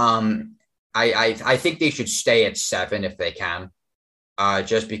 I think they should stay at 7 if they can.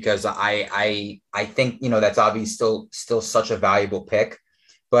 Just because I think, you know, that's obviously still such a valuable pick.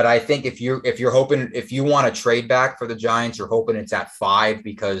 But I think if you want to trade back for the Giants, you're hoping it's at 5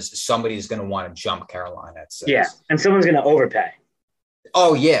 because somebody's going to want to jump Carolina at 6. Yeah, and someone's going to overpay.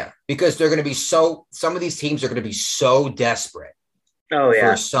 Oh yeah, because they're going to be some of these teams are going to be so desperate. Oh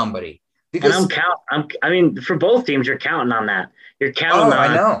yeah, for somebody. Because I mean, for both teams, you're counting on that. You're counting on.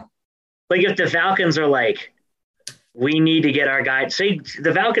 I know. Like if the Falcons are like, we need to get our guy. Say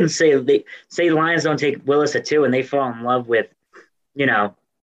the Falcons say the Lions don't take Willis at 2, and they fall in love with, you know,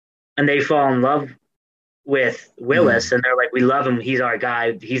 and they fall in love with Willis, and they're like, we love him. He's our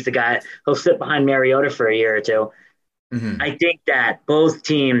guy. He's the guy. He'll sit behind Mariota for a year or 2. Mm-hmm. I think that both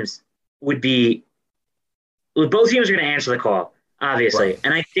teams are going to answer the call, obviously. Right.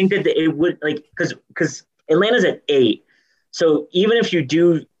 And I think that it would like, because Atlanta's at 8. So even if you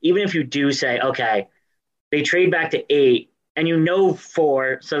do say, okay, they trade back to 8 and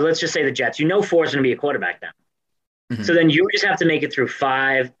 4, so let's just say the Jets, 4 is going to be a quarterback now. Mm-hmm. So then you just have to make it through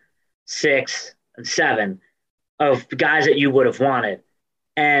 5, 6, and 7 of guys that you would have wanted.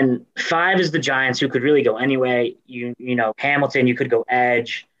 And 5 is the Giants, who could really go anyway. You know, Hamilton, you could go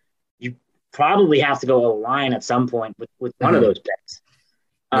edge. You probably have to go line at some point with one of those picks.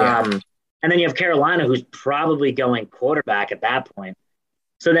 Yeah. And then you have Carolina, who's probably going quarterback at that point.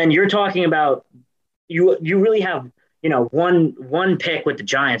 So then you're talking about you really have, you know, one pick with the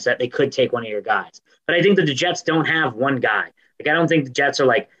Giants that they could take one of your guys. But I think that the Jets don't have one guy. Like I don't think the Jets are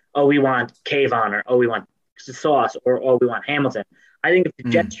like, oh, we want Kayvon, or oh, we want Sauce, or oh, we want Hamilton. I think if the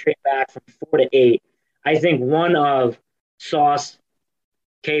Jets trade back from 4 to 8, I think one of Sauce,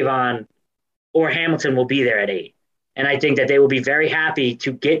 Kayvon, or Hamilton will be there at 8. And I think that they will be very happy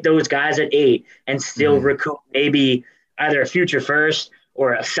to get those guys at 8 and still recoup maybe either a future first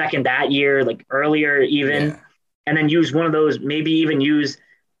or a second that year, like earlier even, and then use one of those, maybe even use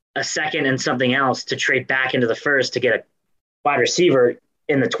a second and something else to trade back into the first to get a wide receiver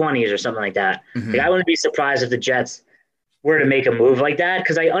in the 20s or something like that. Mhm. Like, I wouldn't be surprised if the Jets were to make a move like that,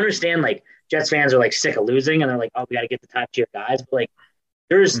 because I understand like Jets fans are like sick of losing and they're like, oh, we got to get the top tier guys. But like,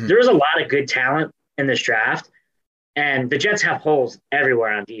 Mhm. there's a lot of good talent in this draft, and the Jets have holes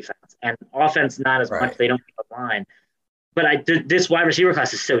everywhere on defense and offense, not as much. Right. They don't have a line, but this wide receiver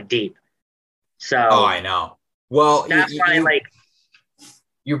class is so deep. Oh, So I know. Well, that's why, like,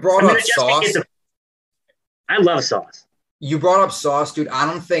 you brought I mean, up the Jets can get Sauce. the. I love Sauce. You brought up Sauce, dude.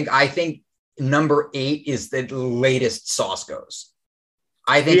 I think number 8 is the latest Sauce goes.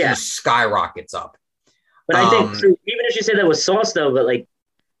 I think Yeah, he skyrockets up. but I think so, Um, even if you say that was Sauce though, but like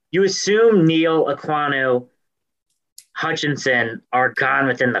you assume Neal, Aquanu, Hutchinson are gone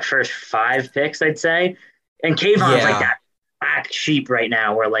within the first 5 picks, I'd say. And Kayvon's like yeah, that black sheep right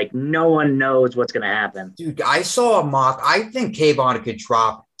now where like no one knows what's going to happen. dude, I saw a mock. I think Kayvon could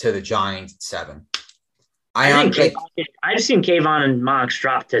drop to the Giants at 7. I I think am like I've seen Kayvon and Mox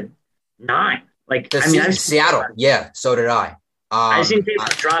drop to 9. Like, I mean, Seattle. Yeah, so did I. I've seen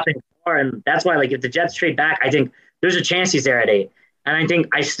Kayvon dropping 4, and that's why, like, if the Jets trade back, I think there's a chance he's there at 8. And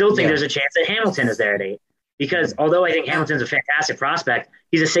I still think Yeah. there's a chance that Hamilton is there at 8. Because although I think Hamilton's a fantastic prospect,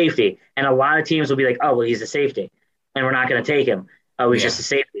 he's a safety. And a lot of teams will be like, oh, well, he's a safety. And we're not going to take him. Oh, he's just a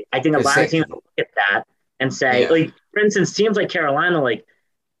safety. I think a lot of teams will look at that and say, like, for instance, teams like Carolina, like,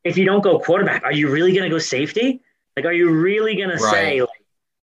 if you don't go quarterback, are you really going to go safety? Like, are you really going to say, like,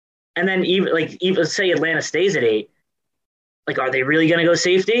 and then even say Atlanta stays at 8, like, are they really going to go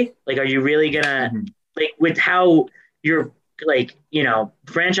safety? Like, are you really going to, like, with how you're, like,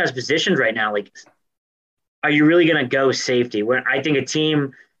 franchise positioned right now, like, are you really going to go safety? Where I think a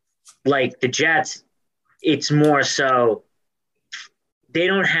team like the Jets, it's more so they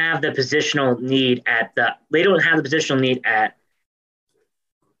don't have the positional need at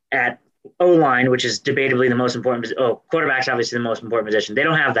O line, which is debatably the most important. Oh, quarterback's obviously the most important position. They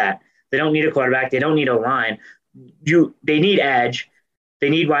don't have that. They don't need a quarterback. They don't need O line. They need edge. They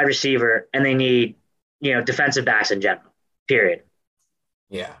need wide receiver, and they need defensive backs in general. Period.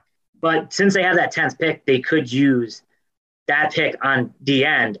 Yeah. But since they have that 10th pick, they could use that pick on the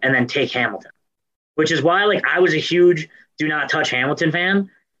end and then take Hamilton, which is why, like, I was a huge do not touch Hamilton fan.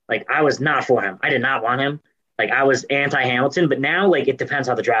 Like, I was not for him. I did not want him. Like, I was anti-Hamilton, but now, like, it depends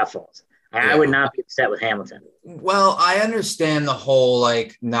how the draft falls. I would not be upset with Hamilton. Well, I understand the whole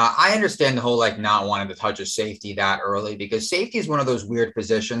not wanting to touch a safety that early, because safety is one of those weird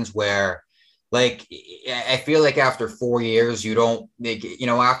positions where, like, I feel like after 4 years, you don't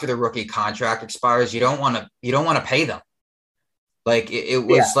after the rookie contract expires, you don't want to pay them. Like it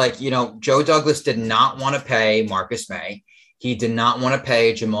was like, Joe Douglas did not want to pay Marcus May. He did not want to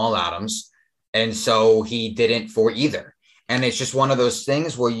pay Jamal Adams. And so he didn't for either. And it's just one of those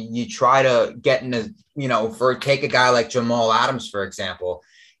things where you try to get in take a guy like Jamal Adams, for example,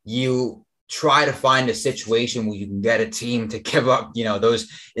 you try to find a situation where you can get a team to give up,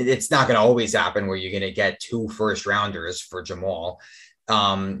 it's not going to always happen where you're going to get 2 first rounders for Jamal,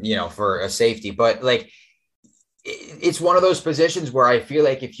 for a safety. But like, it's one of those positions where I feel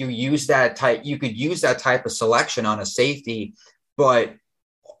like if you could use that type of selection on a safety, but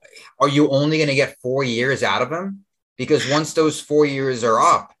are you only going to get 4 years out of him? Because once those 4 years are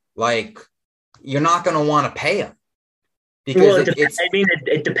up, like, you're not going to want to pay him. Because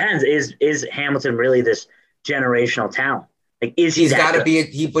it depends. Is Hamilton really this generational talent? Like, is he? He's got to be.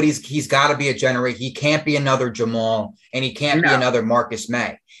 He's got to be a generation. He can't be another Jamal, and he can't be another Marcus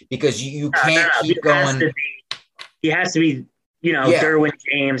May, because you can't keep going. He has to be, Derwin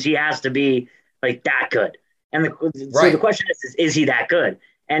James. He has to be like that good. And so the question is he that good?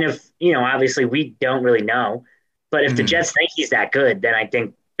 And if, obviously we don't really know, but if the Jets think he's that good, then I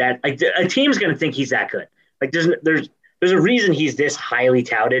think that, like, a team's going to think he's that good. Like, there's a reason he's this highly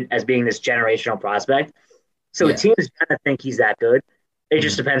touted as being this generational prospect. So a team is going to think he's that good. It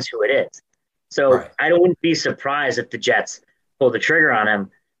just depends who it is. So I wouldn't be surprised if the Jets pull the trigger on him,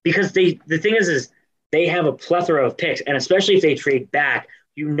 because the thing is they have a plethora of picks, and especially if they trade back,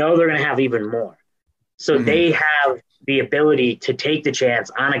 they're going to have even more. So they have the ability to take the chance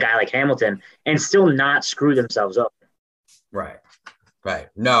on a guy like Hamilton and still not screw themselves up. Right.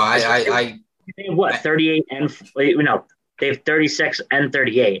 No, I they have what, 38 and they have 36 and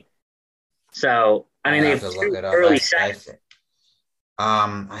 38. So I mean, they have 2 early sets.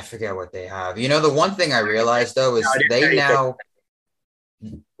 I forget what they have. The one thing I realized though is they now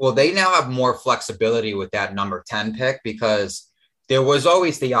have more flexibility with that number 10 pick, because there was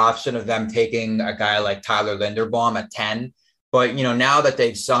always the option of them taking a guy like Tyler Linderbaum at 10. But, now that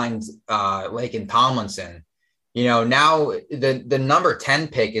they've signed Laken Tomlinson, now the number 10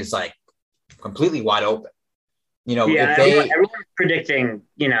 pick is like completely wide open. Everyone's predicting,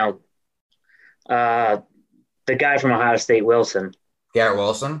 uh, the guy from Ohio State, Wilson, Garrett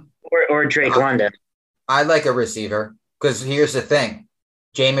Wilson. or Drake London. I'd like a receiver because here's the thing.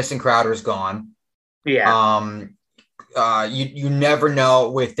 Jamison Crowder's gone. Yeah. You never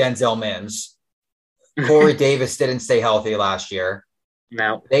know with Denzel Mims. Corey Davis didn't stay healthy last year.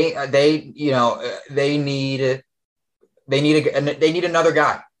 No. They need another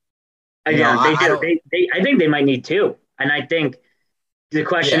guy. I think they might need two. And I think the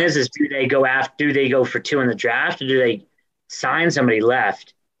question is do they go for two in the draft, or do they sign somebody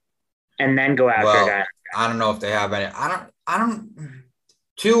left and then go after a guy? I don't know if they have any. I don't.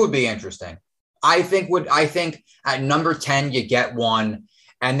 Two would be interesting. I think at number 10 you get one,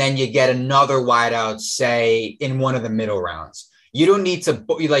 and then you get another wideout, say in one of the middle rounds. You don't need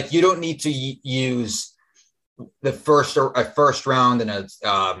to use the first round and a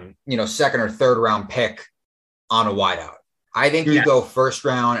second or third round pick on a wideout. I think you go first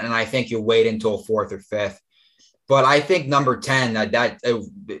round, and I think you wait until fourth or fifth. But I think number 10, that a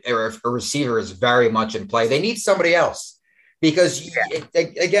receiver is very much in play. They need somebody else because,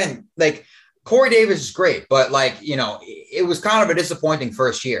 again, like Corey Davis is great, but it was kind of a disappointing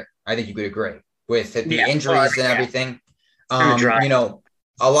first year. I think you could agree with the injuries and everything.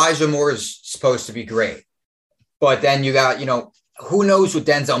 Elijah Moore is supposed to be great, but then you got, who knows with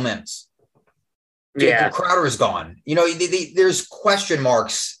Denzel Mims? Crowder is gone. There's question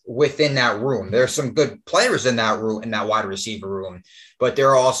marks within that room. There's some good players in that room, in that wide receiver room, but there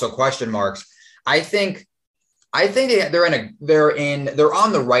are also question marks. I think they're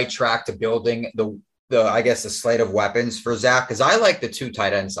on the right track to building the slate of weapons for Zach, because I like the two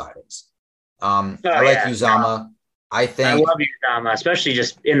tight end signings. I like Uzomah. I love Uzomah, especially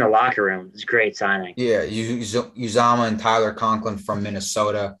just in the locker room. It's a great signing. Yeah, Uzomah and Tyler Conklin from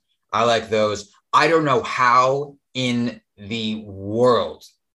Minnesota. I like those. I don't know how in the world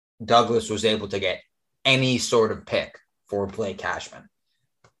Douglas was able to get any sort of pick for Blake Cashman.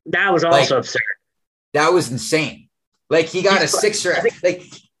 That was also absurd. That was insane. He got a 6th round.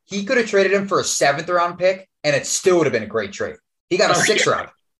 He could have traded him for a 7th round pick, and it still would have been a great trade. He got a 6th round.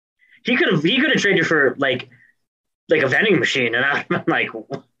 He could have traded for like a vending machine, and I'm like,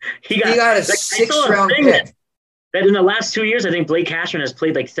 he got a 6th round pick. That in the last 2 years, I think Blake Cashman has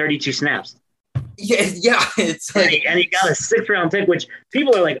played 32 snaps. Yeah, it's and he got a 6th round pick, which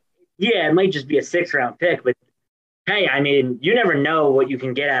people are like, yeah, it might just be a 6th round pick, but hey, I mean, you never know what you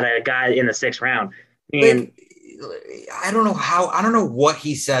can get out of a guy in the 6th round. I mean, I don't know what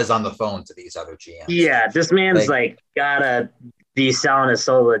he says on the phone to these other GMs. Yeah, this man's gotta be selling his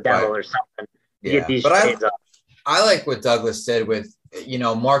soul to the devil or something. Yeah, but I like what Douglas did with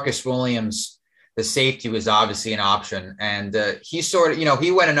Marcus Williams. The safety was obviously an option, and he sort of,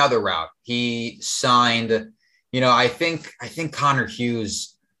 he went another route. He signed, I think Connor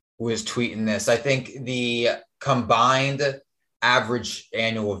Hughes was tweeting this. I think the combined average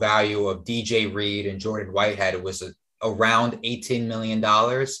annual value of DJ Reed and Jordan Whitehead was around $18 million.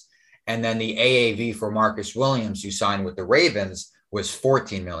 And then the AAV for Marcus Williams, who signed with the Ravens, was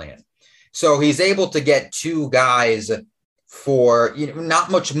 $14 million. So he's able to get two guys for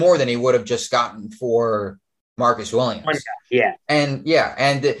not much more than he would have just gotten for Marcus Williams. Yeah. And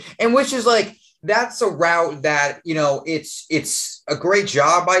which is that's a route that, it's a great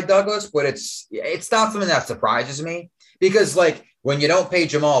job by Douglas, but it's not something that surprises me, because when you don't pay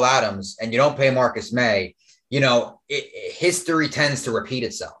Jamal Adams and you don't pay Marcus May, history tends to repeat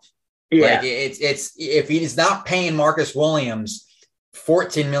itself. Yeah. It's if he's not paying Marcus Williams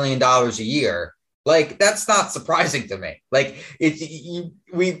 $14 million a year, that's not surprising to me.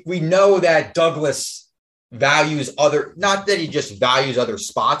 We know that Douglas values not that he just values other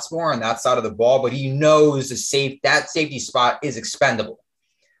spots more on that side of the ball, but he knows that safety spot is expendable.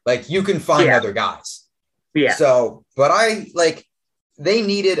 You can find other guys. Yeah. So, but I like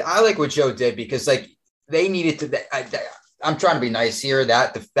what Joe did, because they needed to. I'm trying to be nice here.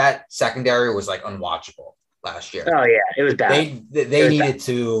 That secondary was unwatchable last year. Oh yeah, it was bad. They needed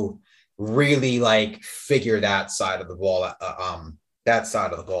to really figure that side of the ball out.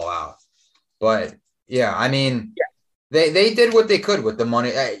 But yeah, I mean, they did what they could with the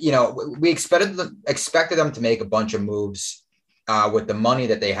money. We expected them to make a bunch of moves with the money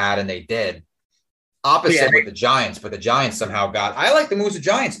that they had, and they did. Opposite with the Giants, but the Giants somehow I like the moves the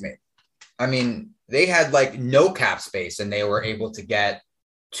Giants made. I mean, they had no cap space, and they were able to get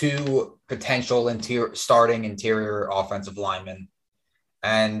two potential starting interior offensive linemen.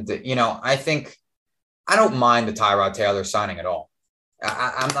 And, I think I don't mind the Tyrod Taylor signing at all.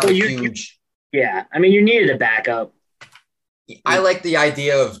 I'm not huge. Yeah. I mean, you needed a backup. I like the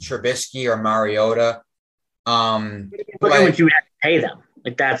idea of Trubisky or Mariota. Look how much you had to pay them.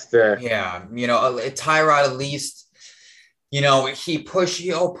 Like that's the Yeah, Tyrod at least,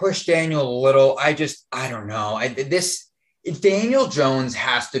 he'll push Daniel a little. I don't know. Daniel Jones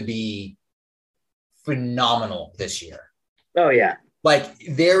has to be phenomenal this year. oh yeah. Like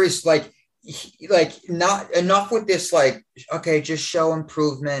there is not enough with this, like, okay, just show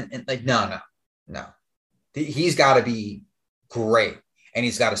improvement. And like, no. He's got to be great. And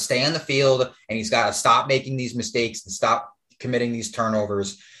he's got to stay on the field, and he's got to stop making these mistakes and stop committing these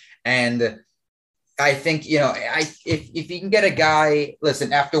turnovers. And I think, if you can get a guy,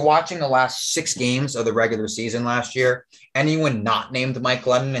 listen, after watching the last 6 games of the regular season last year, anyone not named Mike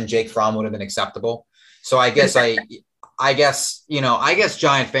Glennon and Jake Fromm would have been acceptable. So I guess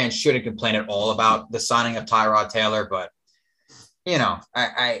Giant fans shouldn't complain at all about the signing of Tyrod Taylor, but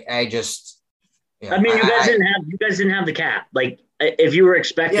I just, I mean, you guys didn't have the cap. Like, if you were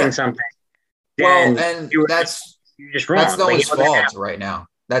expecting something, then that's you're just wrong. That's no one's fault right now.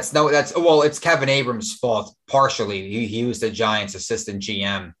 It's Kevin Abrams' fault partially. He was the Giants' assistant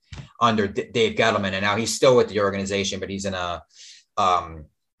GM under Dave Gettleman, and now he's still with the organization, but he's in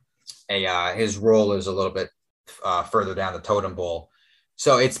his role is a little bit further down the totem pole.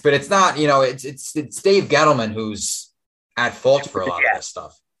 So it's not, it's Dave Gettleman who's at fault for a lot of this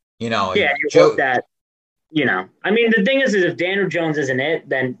stuff. You hope that, I mean, the thing is if Daniel Jones isn't it,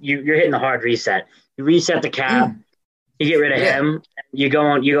 then you're hitting the hard reset. You reset the cap, you get rid of him, you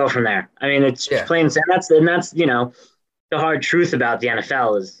go from there. I mean, it's plain and that's the hard truth about the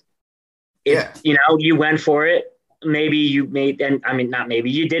NFL is, you went for it. Maybe you made, and I mean, not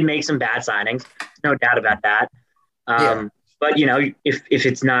maybe, you did make some bad signings, no doubt about that. But if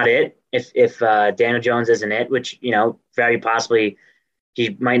it's not it, if Daniel Jones isn't it, which very possibly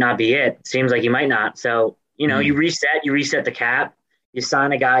he might not be it. Seems like he might not. So you reset the cap, you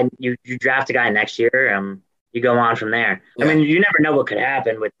sign a guy, you draft a guy next year, you go on from there. I mean, you never know what could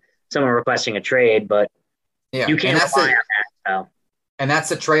happen with someone requesting a trade, but you can't rely on that. So. And that's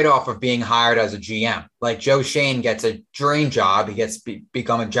the trade-off of being hired as a GM. Like Joe Schoen gets a dream job. He gets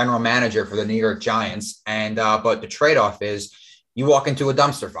become a general manager for the New York Giants. And but the trade-off is you walk into a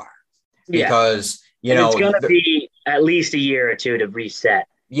dumpster fire because, it's going to be at least a year or two to reset.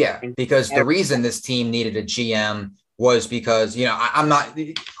 Yeah, because the reason this team needed a GM was because, I'm not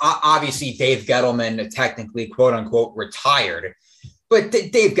 – obviously Dave Gettleman technically, quote-unquote, retired. But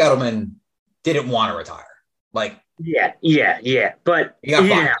Dave Gettleman didn't want to retire. Like – Yeah. But he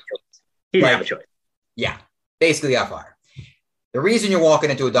didn't have a choice. Yeah, basically got fired. The reason you're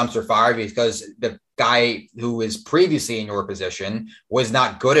walking into a dumpster fire is because the guy who was previously in your position was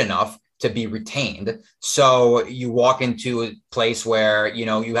not good enough to be retained. So you walk into a place where,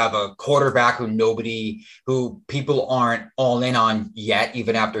 you have a quarterback who people aren't all in on yet,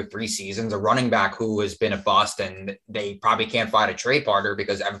 even after 3 seasons, a running back who has been a bust, and they probably can't find a trade partner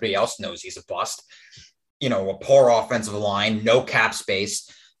because everybody else knows he's a bust. A poor offensive line, no cap space,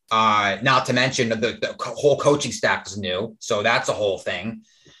 not to mention the whole coaching staff is new. So that's a whole thing.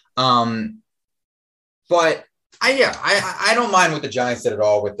 But I don't mind what the Giants did at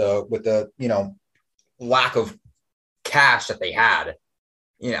all with the lack of cash that they had.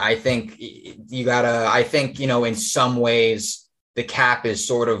 I think in some ways the cap is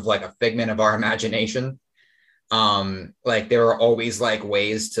sort of like a figment of our imagination. Like there are always like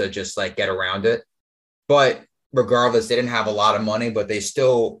ways to just like get around it. But regardless, they didn't have a lot of money, but they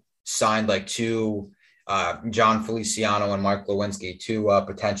still signed like 2, John Feliciano and Mark Lewinsky, 2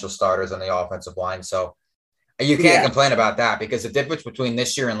 potential starters on the offensive line. So you can't complain about that, because the difference between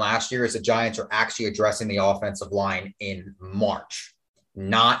this year and last year is the Giants are actually addressing the offensive line in March,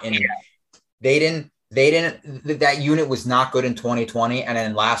 not in they didn't that unit was not good in 2020. And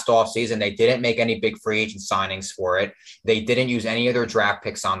then last offseason, they didn't make any big free agent signings for it. They didn't use any of their draft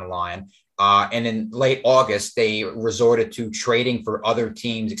picks on the line. And in late August, they resorted to trading for other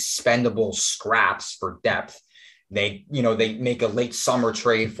teams' expendable scraps for depth. They make a late summer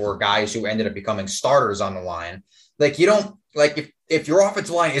trade for guys who ended up becoming starters on the line. Like you don't if your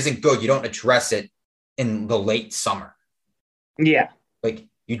offensive line isn't good, you don't address it in the late summer. Yeah. Like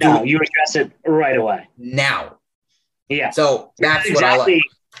you address it right away. Now. Yeah. So that's exactly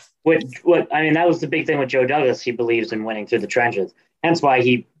what I mean, that was the big thing with Joe Douglas. He believes in winning through the trenches. Hence why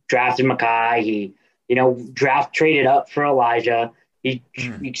he drafted Mackay. He, traded up for Elijah. He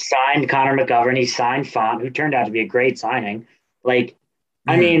signed Connor McGovern. He signed Font, who turned out to be a great signing. Like,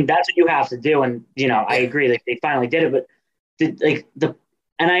 I mean, that's what you have to do. And, I agree. Like, they finally did it. But,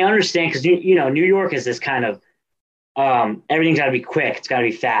 and I understand because, New York is this kind of everything's got to be quick. It's got to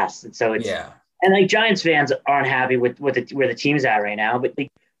be fast. And so it's – and, Giants fans aren't happy with where the team's at right now. But, you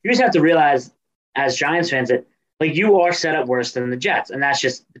just have to realize as Giants fans that, Like you are set up worse than the Jets, and that's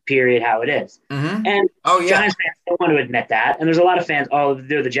just the period how it is. Mm-hmm. And Oh yeah. Giants fans don't want to admit that. And there's a lot of fans, oh,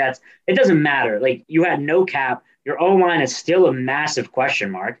 they're the Jets. It doesn't matter. Like you had no cap. Your O line is still a massive question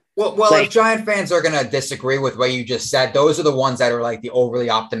mark. Well, Like, if Giant fans are gonna disagree with what you just said, those are the ones that are like the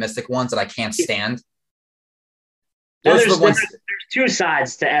overly optimistic ones that I can't stand. Those are the ones. there's two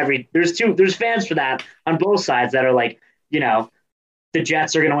sides to every. There's fans for that on both sides that are like, the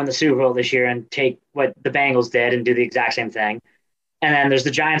Jets are going to win the Super Bowl this year and take what the Bengals did and do the exact same thing. And then there's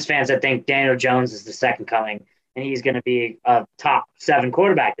the Giants fans that think Daniel Jones is the second coming and he's going to be a top 7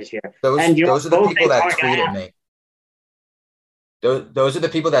 quarterback this year. Those are the people that tweet at me. Those are the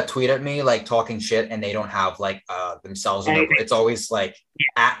people that tweet at me like talking shit and they don't have like themselves in it's always like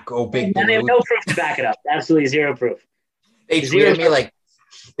at Go Big Blue. And they have no proof to back it up. Absolutely zero proof. They tweet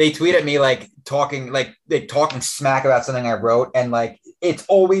at me like talking smack about something I wrote and like it's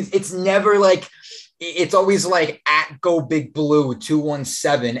always like at Go Big Blue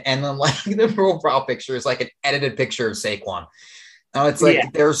 217 and then like the profile picture is like an edited picture of Saquon. Now it's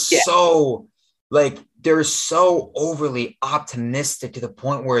like they're so overly optimistic to the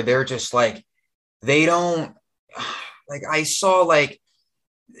point where they're just like they don't like I saw like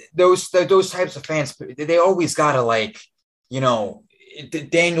those types of fans they always gotta like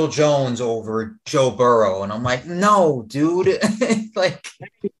Daniel Jones over Joe Burrow and I'm like no dude like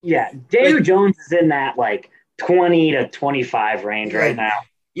Daniel Jones is in that like 20 to 25 range right now.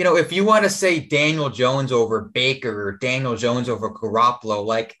 If you want to say Daniel Jones over Baker or Daniel Jones over Garoppolo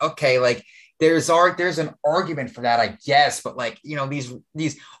like okay like there's an argument for that, I guess. But like,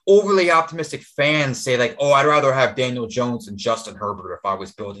 these overly optimistic fans say like, oh, I'd rather have Daniel Jones than Justin Herbert if I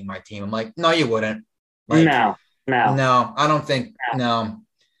was building my team. I'm like, no, you wouldn't. Like, no, I don't think, no.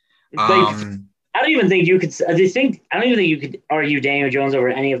 I don't even think you could argue Daniel Jones over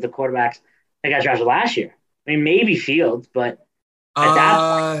any of the quarterbacks that got drafted last year. I mean, maybe Fields, but at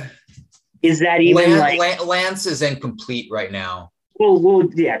that point, is that even Lance is incomplete right now. Well,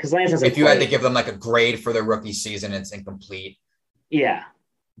 yeah, because Lance hasn't. If you had to give them like a grade for their rookie season, it's incomplete. Yeah,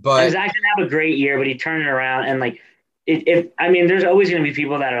 but Zach didn't have a great year, but he turned it around and like, there's always going to be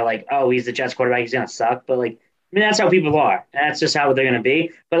people that are like, oh, he's the Jets quarterback, he's going to suck, but like, that's how people are, and that's just how they're going to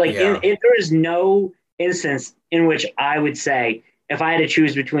be. But like, if there is no instance in which I would say if I had to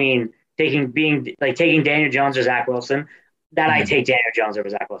choose between taking Daniel Jones or Zach Wilson, that I take Daniel Jones over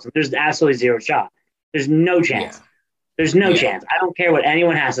Zach Wilson. There's absolutely zero shot. There's no chance. Yeah. There's no chance. I don't care what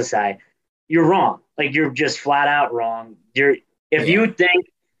anyone has to say. You're wrong. Like you're just flat out wrong. You think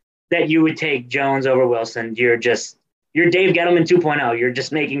that you would take Jones over Wilson, you're Dave Gettleman 2.0. You're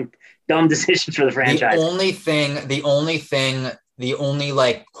just making dumb decisions for the franchise. The only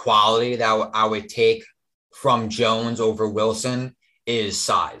like quality that I would take from Jones over Wilson is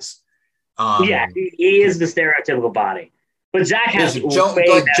size. He is the stereotypical body. But Zach has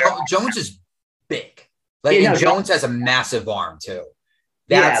Jones is big. Jones has a massive arm too.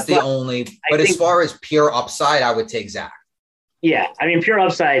 That's the only. But as far as pure upside, I would take Zach. Yeah, I mean pure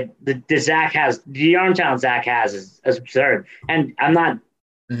upside. The arm talent Zach has is absurd, and I'm not,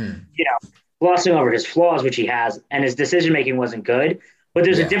 glossing over his flaws, which he has, and his decision making wasn't good. But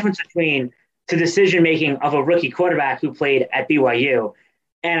there's a difference between the decision making of a rookie quarterback who played at BYU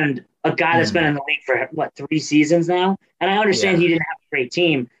and a guy that's been in the league for 3 seasons now. And I understand he didn't have a great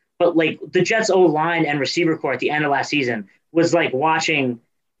team. But like the Jets O-line and receiver corps at the end of last season was like watching,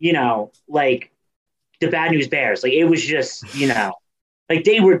 like the Bad News Bears. Like it was just, like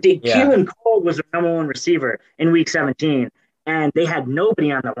Keelan Cole was the number 1 receiver in week 17 and they had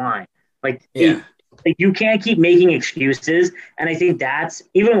nobody on the line. Like you can't keep making excuses. And I think that's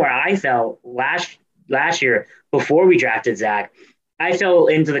even where I fell last year before we drafted Zach. I fell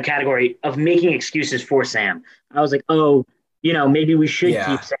into the category of making excuses for Sam. I was like, oh, maybe we should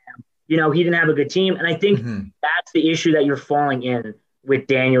keep Sam. He didn't have a good team. And I think that's the issue that you're falling in with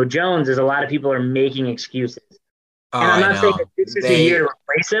Daniel Jones is a lot of people are making excuses. And I'm not saying that this is the year to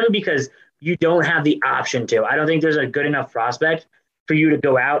replace him because you don't have the option to. I don't think there's a good enough prospect for you to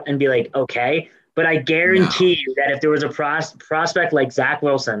go out and be like, okay. But I guarantee you that if there was a prospect like Zach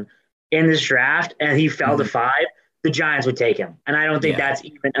Wilson in this draft and he fell to 5, the Giants would take him. And I don't think that's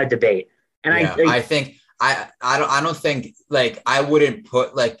even a debate. And I think I don't think like I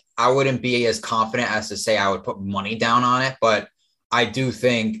wouldn't be as confident as to say I would put money down on it, but I do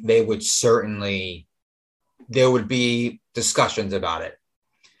think there would be discussions about it.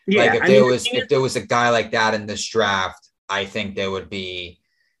 Yeah, like if there was a guy like that in this draft, I think there would be.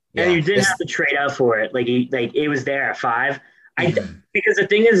 Yeah, and you didn't have to trade out for it. Like it was there at 5. Because the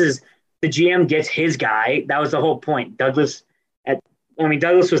thing is the GM gets his guy. That was the whole point. Douglas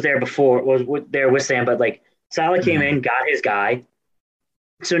was there before, was there with Sam, but like Salah came in, got his guy.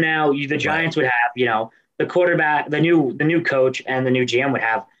 So now the Giants would have, the quarterback, the new coach and the new GM would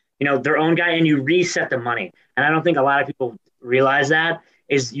have, their own guy, and you reset the money. And I don't think a lot of people realize that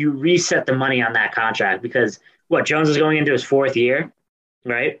is you reset the money on that contract because what Jones is going into his fourth year,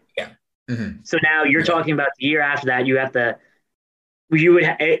 right? Yeah. Mm-hmm. So now you're talking about the year after that.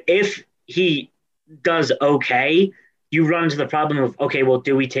 If he does okay, you run into the problem of, okay, well,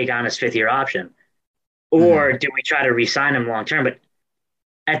 do we take on his fifth year option or do we try to re-sign him long term? But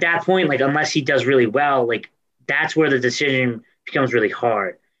at that point, like, unless he does really well, like, that's where the decision becomes really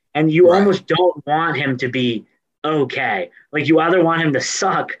hard. And you almost don't want him to be okay. Like, you either want him to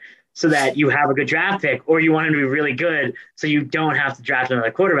suck so that you have a good draft pick, or you want him to be really good so you don't have to draft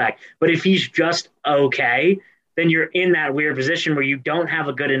another quarterback. But if he's just okay, then you're in that weird position where you don't have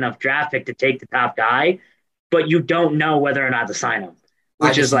a good enough draft pick to take the top guy, but you don't know whether or not to sign him.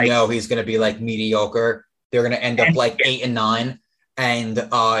 I just know he's going to be like mediocre. They're going to end up like 8 and 9. And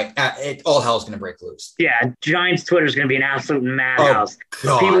all hell's going to break loose. Yeah, Giants Twitter is going to be an absolute madhouse.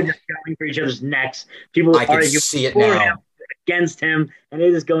 Oh, people just going for each other's necks. People I can see it now. Him, against him, and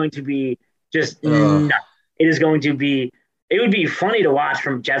it is going to be just nuts. It is going to be. It would be funny to watch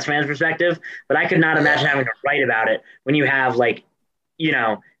from Jets fans' perspective, but I could not imagine having to write about it when you have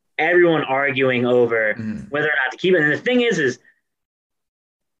everyone arguing over whether or not to keep it. And the thing is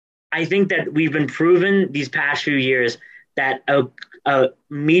I think that we've been proven these past few years that a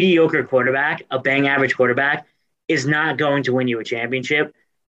mediocre quarterback, a bang average quarterback, is not going to win you a championship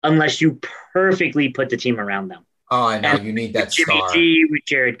unless you perfectly put the team around them. Oh, I know. You need that Jimmy star. G, with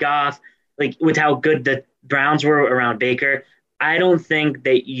Jared Goff, like with how good the Browns were around Baker, I don't think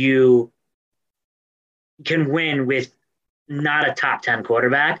that you can win with not a top 10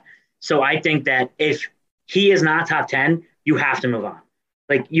 quarterback. So I think that if he is not top 10, you have to move on.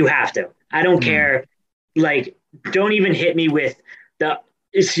 Like, you have to. I don't care. Like, don't even hit me with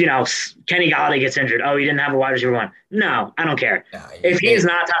Kenny Golladay gets injured. Oh, he didn't have a wide receiver one. No, I don't care. If he is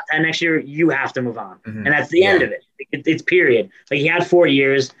not top 10 next year, you have to move on. And that's the end of it. It's period. Like, he had 4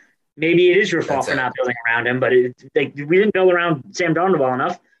 years. Maybe it is your fault for not building around him, but we didn't build around Sam Darnold well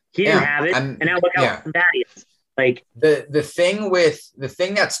enough. He didn't have it, and now look how bad he is. Like, the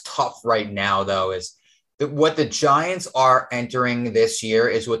thing that's tough right now, though, is what the Giants are entering this year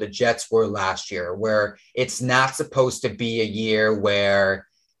is what the Jets were last year, where it's not supposed to be a year where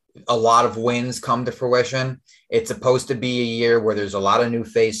a lot of wins come to fruition. It's supposed to be a year where there's a lot of new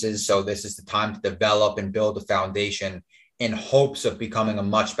faces. So this is the time to develop and build a foundation in hopes of becoming a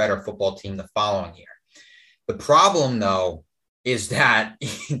much better football team the following year. The problem, though, is that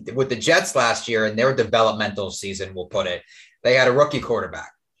with the Jets last year in their developmental season, we'll put it, they had a rookie quarterback.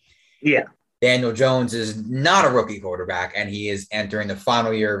 Yeah. Daniel Jones is not a rookie quarterback, and he is entering the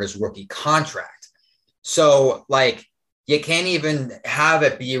final year of his rookie contract. So, like, you can't even have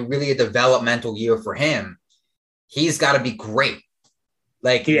it be really a developmental year for him. He's got to be great.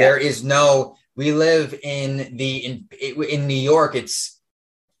 Like, there is no – we live in New York.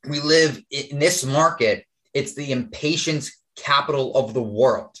 We live in this market. It's the impatience capital of the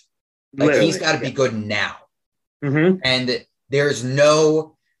world. Like, literally, he's got to be good now. And there's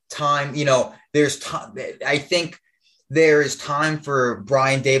no – time, there's time. I think there is time for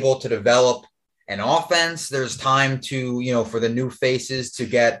Brian Daboll to develop an offense. There's time to, for the new faces to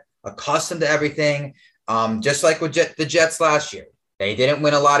get accustomed to everything. Just like with the Jets last year, they didn't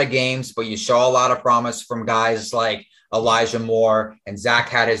win a lot of games, but you saw a lot of promise from guys like Elijah Moore, and Zach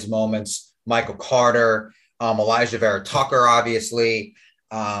had his moments. Michael Carter, Elijah Vera Tucker, obviously.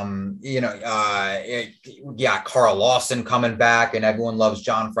 Carl Lawson coming back, and everyone loves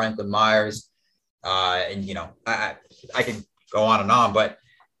John Franklin Myers. I could go on, but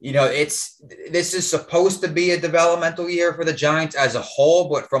this is supposed to be a developmental year for the Giants as a whole,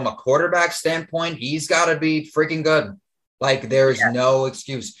 but from a quarterback standpoint, he's got to be freaking good. Like, there's no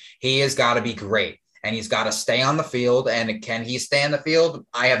excuse. He has got to be great, and he's got to stay on the field. And can he stay on the field?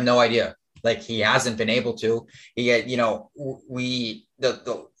 I have no idea. Like, he hasn't been able to. He had,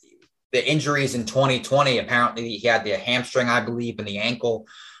 the injuries in 2020, apparently he had the hamstring, I believe, and the ankle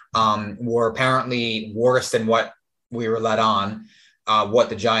were apparently worse than what we were let on, what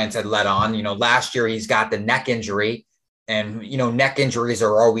the Giants had let on. Last year he's got the neck injury, and, neck injuries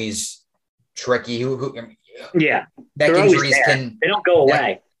are always tricky. Neck injuries they don't go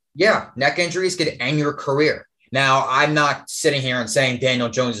away. Neck injuries could end your career. Now, I'm not sitting here and saying Daniel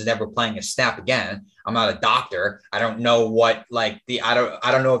Jones is never playing a snap again. I'm not a doctor. I don't know what, I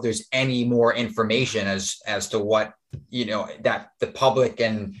don't know if there's any more information as to what, that the public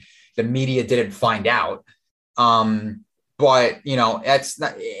and the media didn't find out. But, that's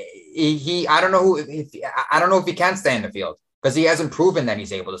not, I don't know I don't know if he can stay in the field because he hasn't proven that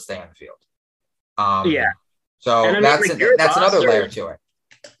he's able to stay on the field. Yeah. So And I mean, that's another layer to it.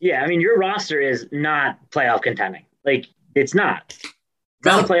 Yeah, I mean, your roster is not playoff contending. Like, it's not. It's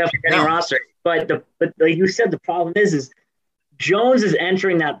not a playoff contending roster. But like you said, the problem is Jones is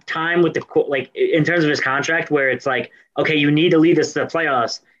entering that time with in terms of his contract where it's like, okay, you need to lead us to the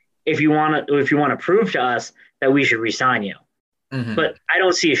playoffs if you want to prove to us that we should re-sign you. Mm-hmm. But I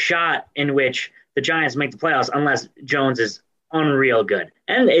don't see a shot in which the Giants make the playoffs unless Jones is unreal good.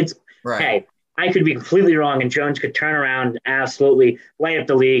 And it's hey, I could be completely wrong, and Jones could turn around and absolutely light up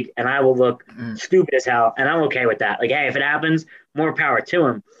the league, and I will look stupid as hell, and I'm okay with that. Like, hey, if it happens, more power to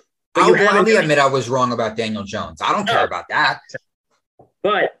him. But I'll gladly admit I was wrong about Daniel Jones. I don't care about that.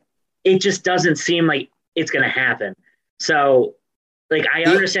 But it just doesn't seem like it's going to happen. So, like, I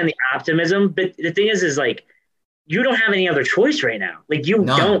understand the optimism, but the thing is like, you don't have any other choice right now. Like, you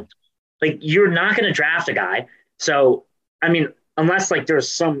don't. Like, you're not going to draft a guy. So, I mean, unless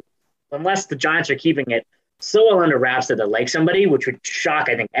the Giants are keeping it so well under wraps that they like somebody, which would shock,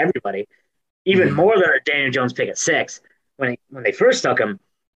 I think, everybody, even more than a Daniel Jones pick at 6 when they first took him.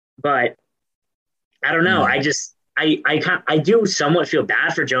 But I don't know. I do somewhat feel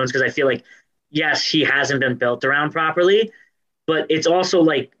bad for Jones because I feel like, yes, he hasn't been built around properly, but it's also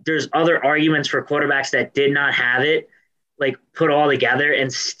like there's other arguments for quarterbacks that did not have it, like put all together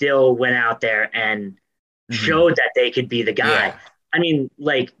and still went out there and showed that they could be the guy. Yeah. I mean,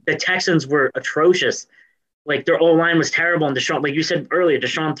 like the Texans were atrocious. Like their O-line was terrible. And Deshaun, like you said earlier,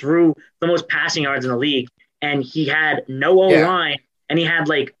 Deshaun threw the most passing yards in the league and he had no O-line. And he had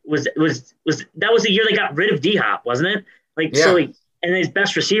was that was the year they got rid of D-Hop, wasn't it? And his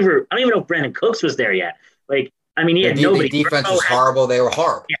best receiver, I don't even know if Brandon Cooks was there yet. Like, I mean, he had nobody. The defense was horrible. They were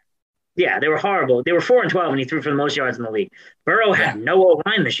horrible. Yeah, they were horrible. They were 4-12, and he threw for the most yards in the league. Burrow had no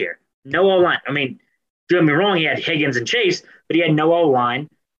O-line this year. No O-line. I mean, don't get me wrong, he had Higgins and Chase, but he had no O-line.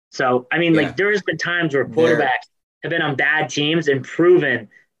 So, I mean, like, there has been times where quarterbacks have been on bad teams and proven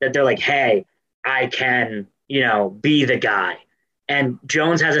that they're like, hey, I can, be the guy. And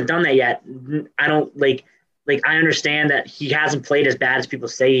Jones hasn't done that yet. I don't I understand that he hasn't played as bad as people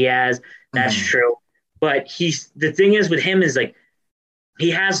say he has. That's true. But the thing is with him is like, he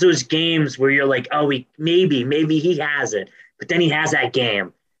has those games where you're like, oh, maybe he has it. But then he has that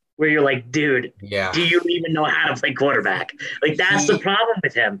game where you're like, dude, do you even know how to play quarterback? Like, that's the problem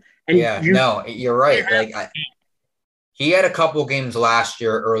with him. And you're right. Like, he had a couple games last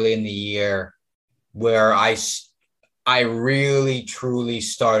year, early in the year, where I really, truly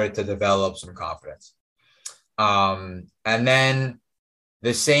started to develop some confidence. And then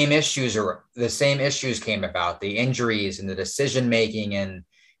the same issues came about, the injuries and the decision-making. And,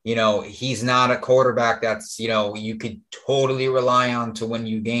 he's not a quarterback that's, you could totally rely on to win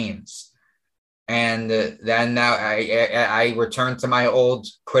you games. And then now I return to my old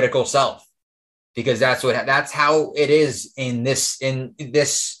critical self because that's how it is in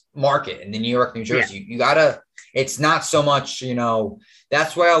this market in the New York, New Jersey. You gotta, it's not so much,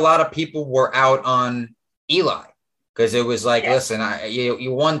 that's why a lot of people were out on Eli because it was like, listen,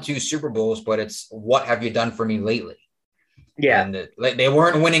 you won 2 Super Bowls, but it's what have you done for me lately? Yeah. And they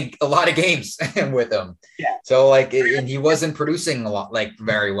weren't winning a lot of games with him. Yeah. So and he wasn't producing a lot,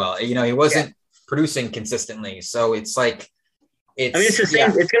 very well. He wasn't producing consistently. So it's like, it's the same.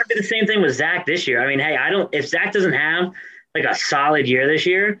 It's going to be the same thing with Zach this year. I mean, hey, if Zach doesn't have a solid year this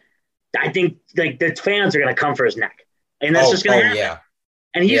year, I think the fans are going to come for his neck, and that's just going to happen. Yeah.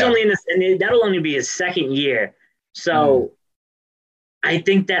 And he's only in this, and that'll only be his second year. So I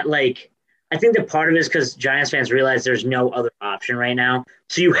think that part of it is because Giants fans realize there's no other option right now.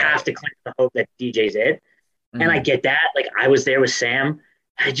 So you have to cling to the hope that DJ's it. And I get that. I was there with Sam.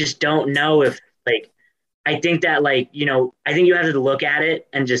 I just don't know if I think that I think you have to look at it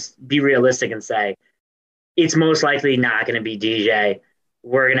and just be realistic and say it's most likely not going to be DJ.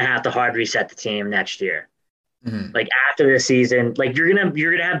 We're going to have to hard reset the team next year. After this season, you're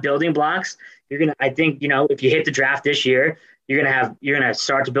gonna have building blocks. I think, if you hit the draft this year, you're gonna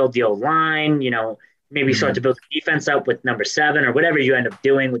start to build the old line, maybe start to build the defense up with number 7 or whatever you end up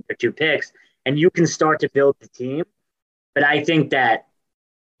doing with your 2 picks, and you can start to build the team. But I think that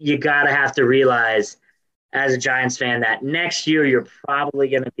you gotta have to realize as a Giants fan that next year you're probably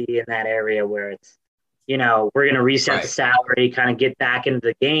gonna be in that area where it's, we're gonna reset the salary, kind of get back into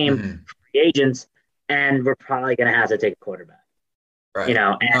the game for free agents. And we're probably going to have to take a quarterback, right?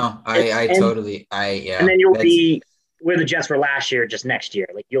 I totally. And then you'll be where the Jets were last year, just next year.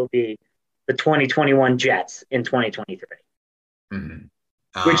 You'll be the 2021 Jets in 2023,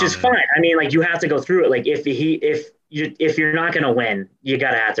 which is fine. I mean, you have to go through it. If if you're not going to win, you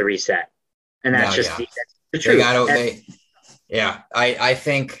got to have to reset. And that's that's the truth. I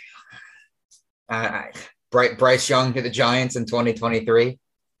think Bryce Young to the Giants in 2023.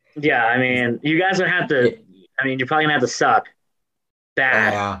 Yeah, I mean, you guys would have to. I mean, you're probably gonna have to suck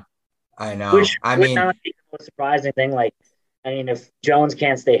bad. Yeah, I know. Which would not be the most surprising thing. Like, I mean, if Jones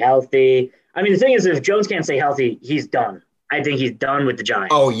can't stay healthy, I mean, the thing is, if Jones can't stay healthy, he's done. I think he's done with the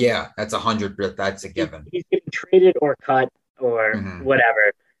Giants. Oh yeah, that's 100. That's a given. He's getting traded or cut or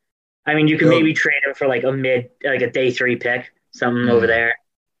whatever. I mean, you can maybe trade him for like a day 3 pick, something over there.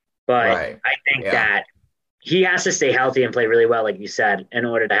 But I think that he has to stay healthy and play really well, like you said, in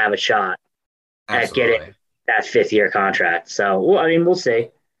order to have a shot at getting that 5th-year contract. So, well, I mean, we'll see.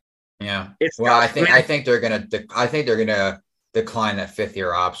 Yeah. I think they're gonna decline that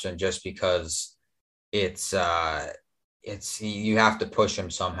 5th-year option just because it's you have to push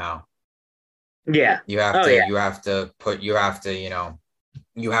him somehow. Yeah. You have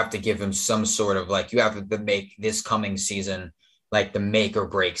to give him some sort of like, you have to make this coming season like the make or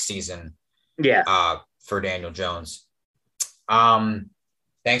break season. Yeah. For Daniel Jones.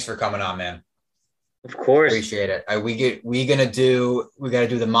 Thanks for coming on, man. Of course. Appreciate it. We gotta do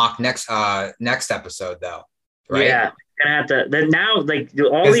the mock next episode though. Right? Yeah. Gonna have to then now, like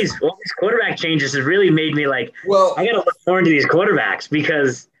all these quarterback changes has really made me like, well, I gotta look more into these quarterbacks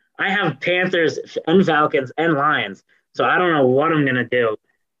because I have Panthers and Falcons and Lions. So I don't know what I'm gonna do.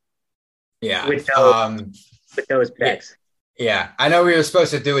 Yeah. With those picks. Yeah, I know we were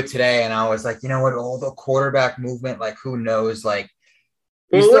supposed to do it today, and I was like, you know what, all the quarterback movement, like, who knows? Like,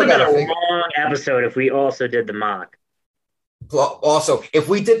 it would have been a long episode if we also did the mock. Also, if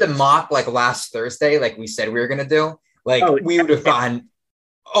we did the mock like last Thursday, like we said we were gonna do, like we would have gotten.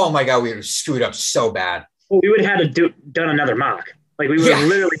 Oh my god, we would have screwed up so bad. Well, we would have had to done another mock. Like we would have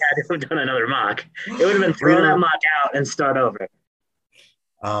literally had to have done another mock. It would have been throw that mock out and start over.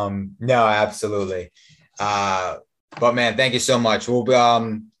 No, absolutely. But man, thank you so much. We'll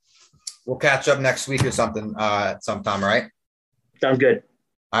catch up next week or something sometime, right? Sounds good.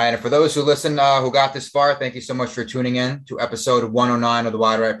 All right, and for those who listen, who got this far, thank you so much for tuning in to episode 109 of the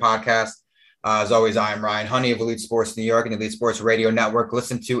Wide Right Podcast. As always, I am Ryan Honey of Elite Sports New York and the Elite Sports Radio Network.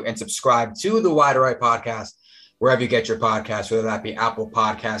 Listen to and subscribe to the Wide Right Podcast wherever you get your podcasts, whether that be Apple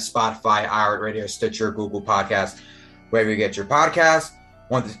Podcasts, Spotify, iHeartRadio, Stitcher, Google Podcasts, wherever you get your podcasts.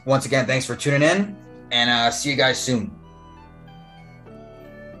 Once again, thanks for tuning in. And see you guys soon.